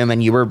costume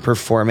and you were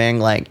performing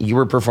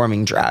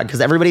drag,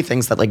 because everybody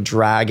thinks that like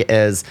drag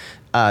is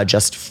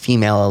just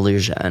female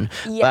illusion.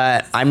 Yes.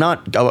 But I'm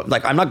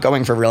not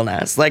going for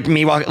realness. Like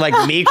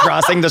me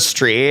crossing the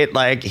street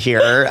like here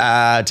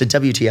to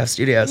WTF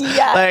Studios.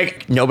 Yes.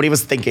 Like nobody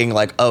was thinking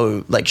like,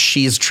 oh, like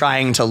she's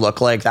trying to look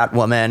like that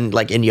woman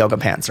like in yoga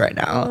pants right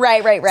now.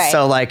 Right.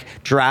 So like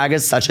drag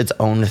is such its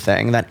own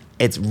thing that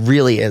it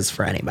really is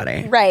for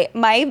anybody. Right.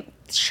 My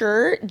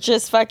shirt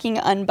just fucking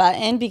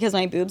unbuttoned because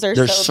my boobs are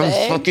They're so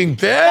big. Fucking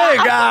big.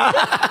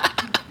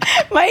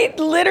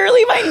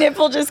 My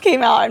nipple just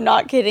came out. I'm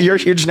not kidding. You're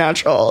huge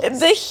naturals.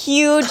 The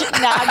huge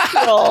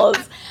naturals.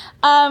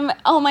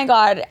 Oh my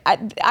God.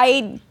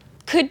 I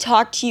could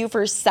talk to you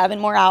for 7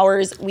 more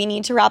hours. We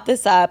need to wrap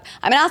this up.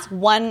 I'm gonna ask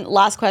one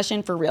last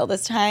question for real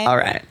this time. All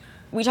right.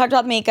 We talked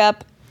about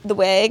makeup, the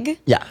wig.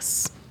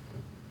 Yes.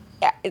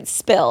 Yeah, it's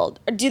spilled.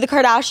 Do the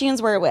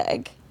Kardashians wear a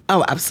wig?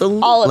 Oh,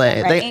 absolutely. All of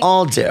them, right? They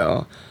all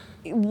do.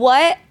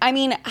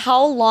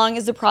 How long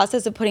is the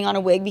process of putting on a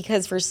wig?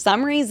 Because for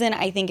some reason,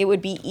 I think it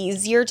would be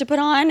easier to put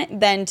on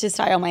than to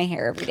style my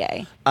hair every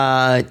day.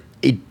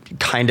 It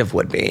kind of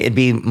would be. It'd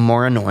be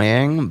more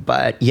annoying,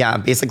 but yeah,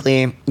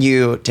 basically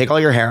you take all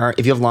your hair.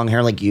 If you have long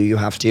hair like you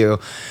have to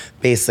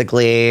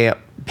basically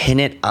pin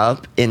it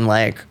up in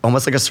like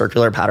almost like a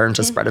circular pattern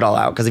to spread it all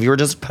out. Because if you were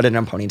just put it in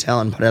a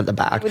ponytail and put it at the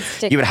back,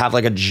 you would have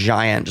like a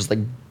giant just like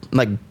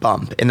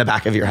bump in the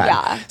back of your head.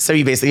 Yeah. So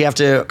you basically have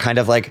to kind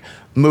of like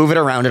move it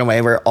around in a way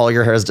where all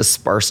your hair is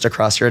dispersed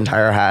across your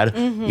entire head.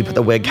 You put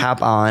the wig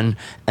cap on,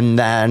 and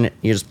then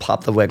you just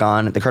pop the wig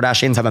on. The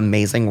Kardashians have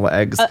amazing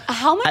wigs.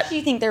 How much do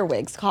you think their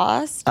wigs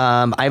cost?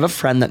 I have a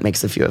friend that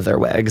makes a few of their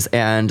wigs,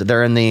 and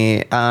they're in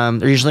the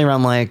they're usually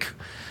around like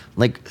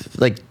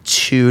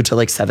 $2,000 to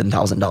like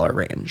 $7,000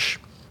 range.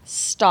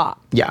 Stop.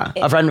 Yeah.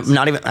 A friend,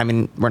 not even, I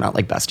mean, we're not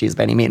like besties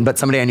by any means, but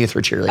somebody I knew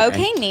through cheerleading.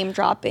 Okay, name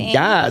dropping.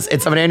 Yes,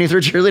 it's somebody I knew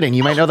through cheerleading.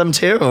 You might know them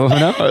too. Who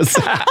knows?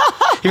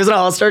 He was an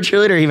all-star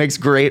cheerleader. He makes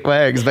great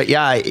wigs, but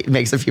yeah, he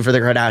makes a few for the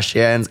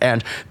Kardashians,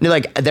 and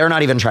like they're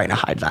not even trying to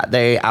hide that.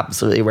 They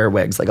absolutely wear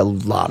wigs like a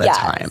lot of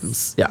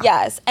times. Yeah.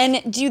 Yes. And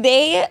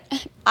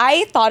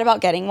I thought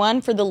about getting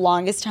one for the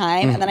longest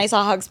time, and then I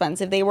saw how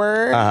expensive they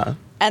were.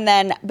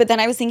 But then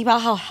I was thinking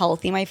about how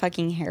healthy my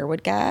fucking hair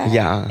would get.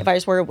 Yeah. If I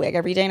just wore a wig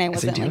every day and I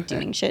wasn't like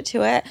doing shit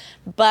to it.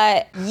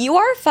 But you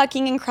are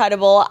fucking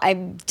incredible.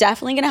 I'm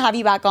definitely going to have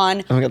you back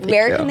on. Oh my God,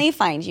 Where can they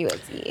find you,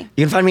 Izzy?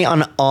 You can find me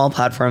on all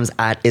platforms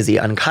at Izzy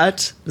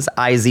Uncut. It's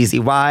Izzy,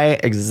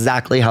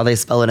 exactly how they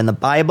spell it in the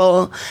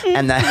Bible.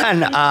 And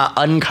then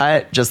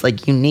Uncut, just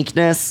like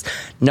uniqueness,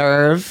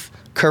 nerve,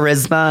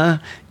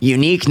 charisma,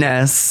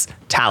 uniqueness,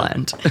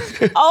 talent.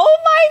 Oh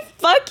my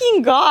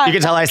fucking God. You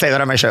can tell I say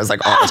that on my shows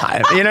like all the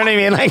time. You know what I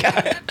mean? Like,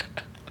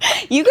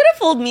 you could have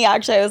fooled me,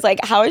 actually. I was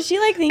like, how is she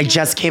like thinking? I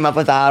just came up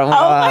with that. Oh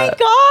my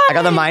God. I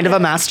got the mind of a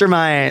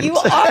mastermind. You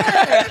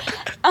are.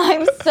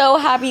 I'm so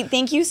happy.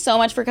 Thank you so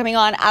much for coming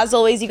on. As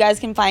always, you guys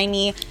can find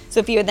me,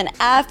 Sophia with an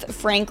F,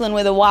 Franklin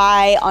with a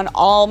Y, on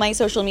all my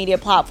social media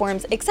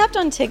platforms, except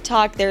on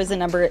TikTok. There's a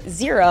number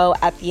 0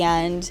 at the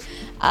end.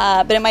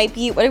 But it might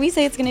be, what did we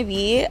say it's going to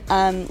be?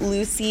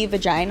 Lucy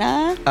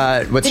Vagina?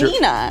 What's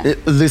Vanina.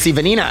 Lucy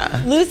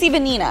Vanina. Lucy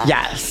Vanina.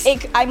 Yes.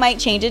 I might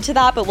change it to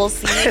that, but we'll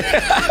see.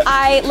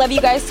 I love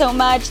you guys so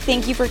much.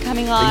 Thank you for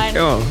coming on.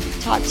 Thank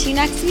you. Talk to you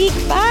next week.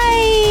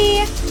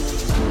 Bye.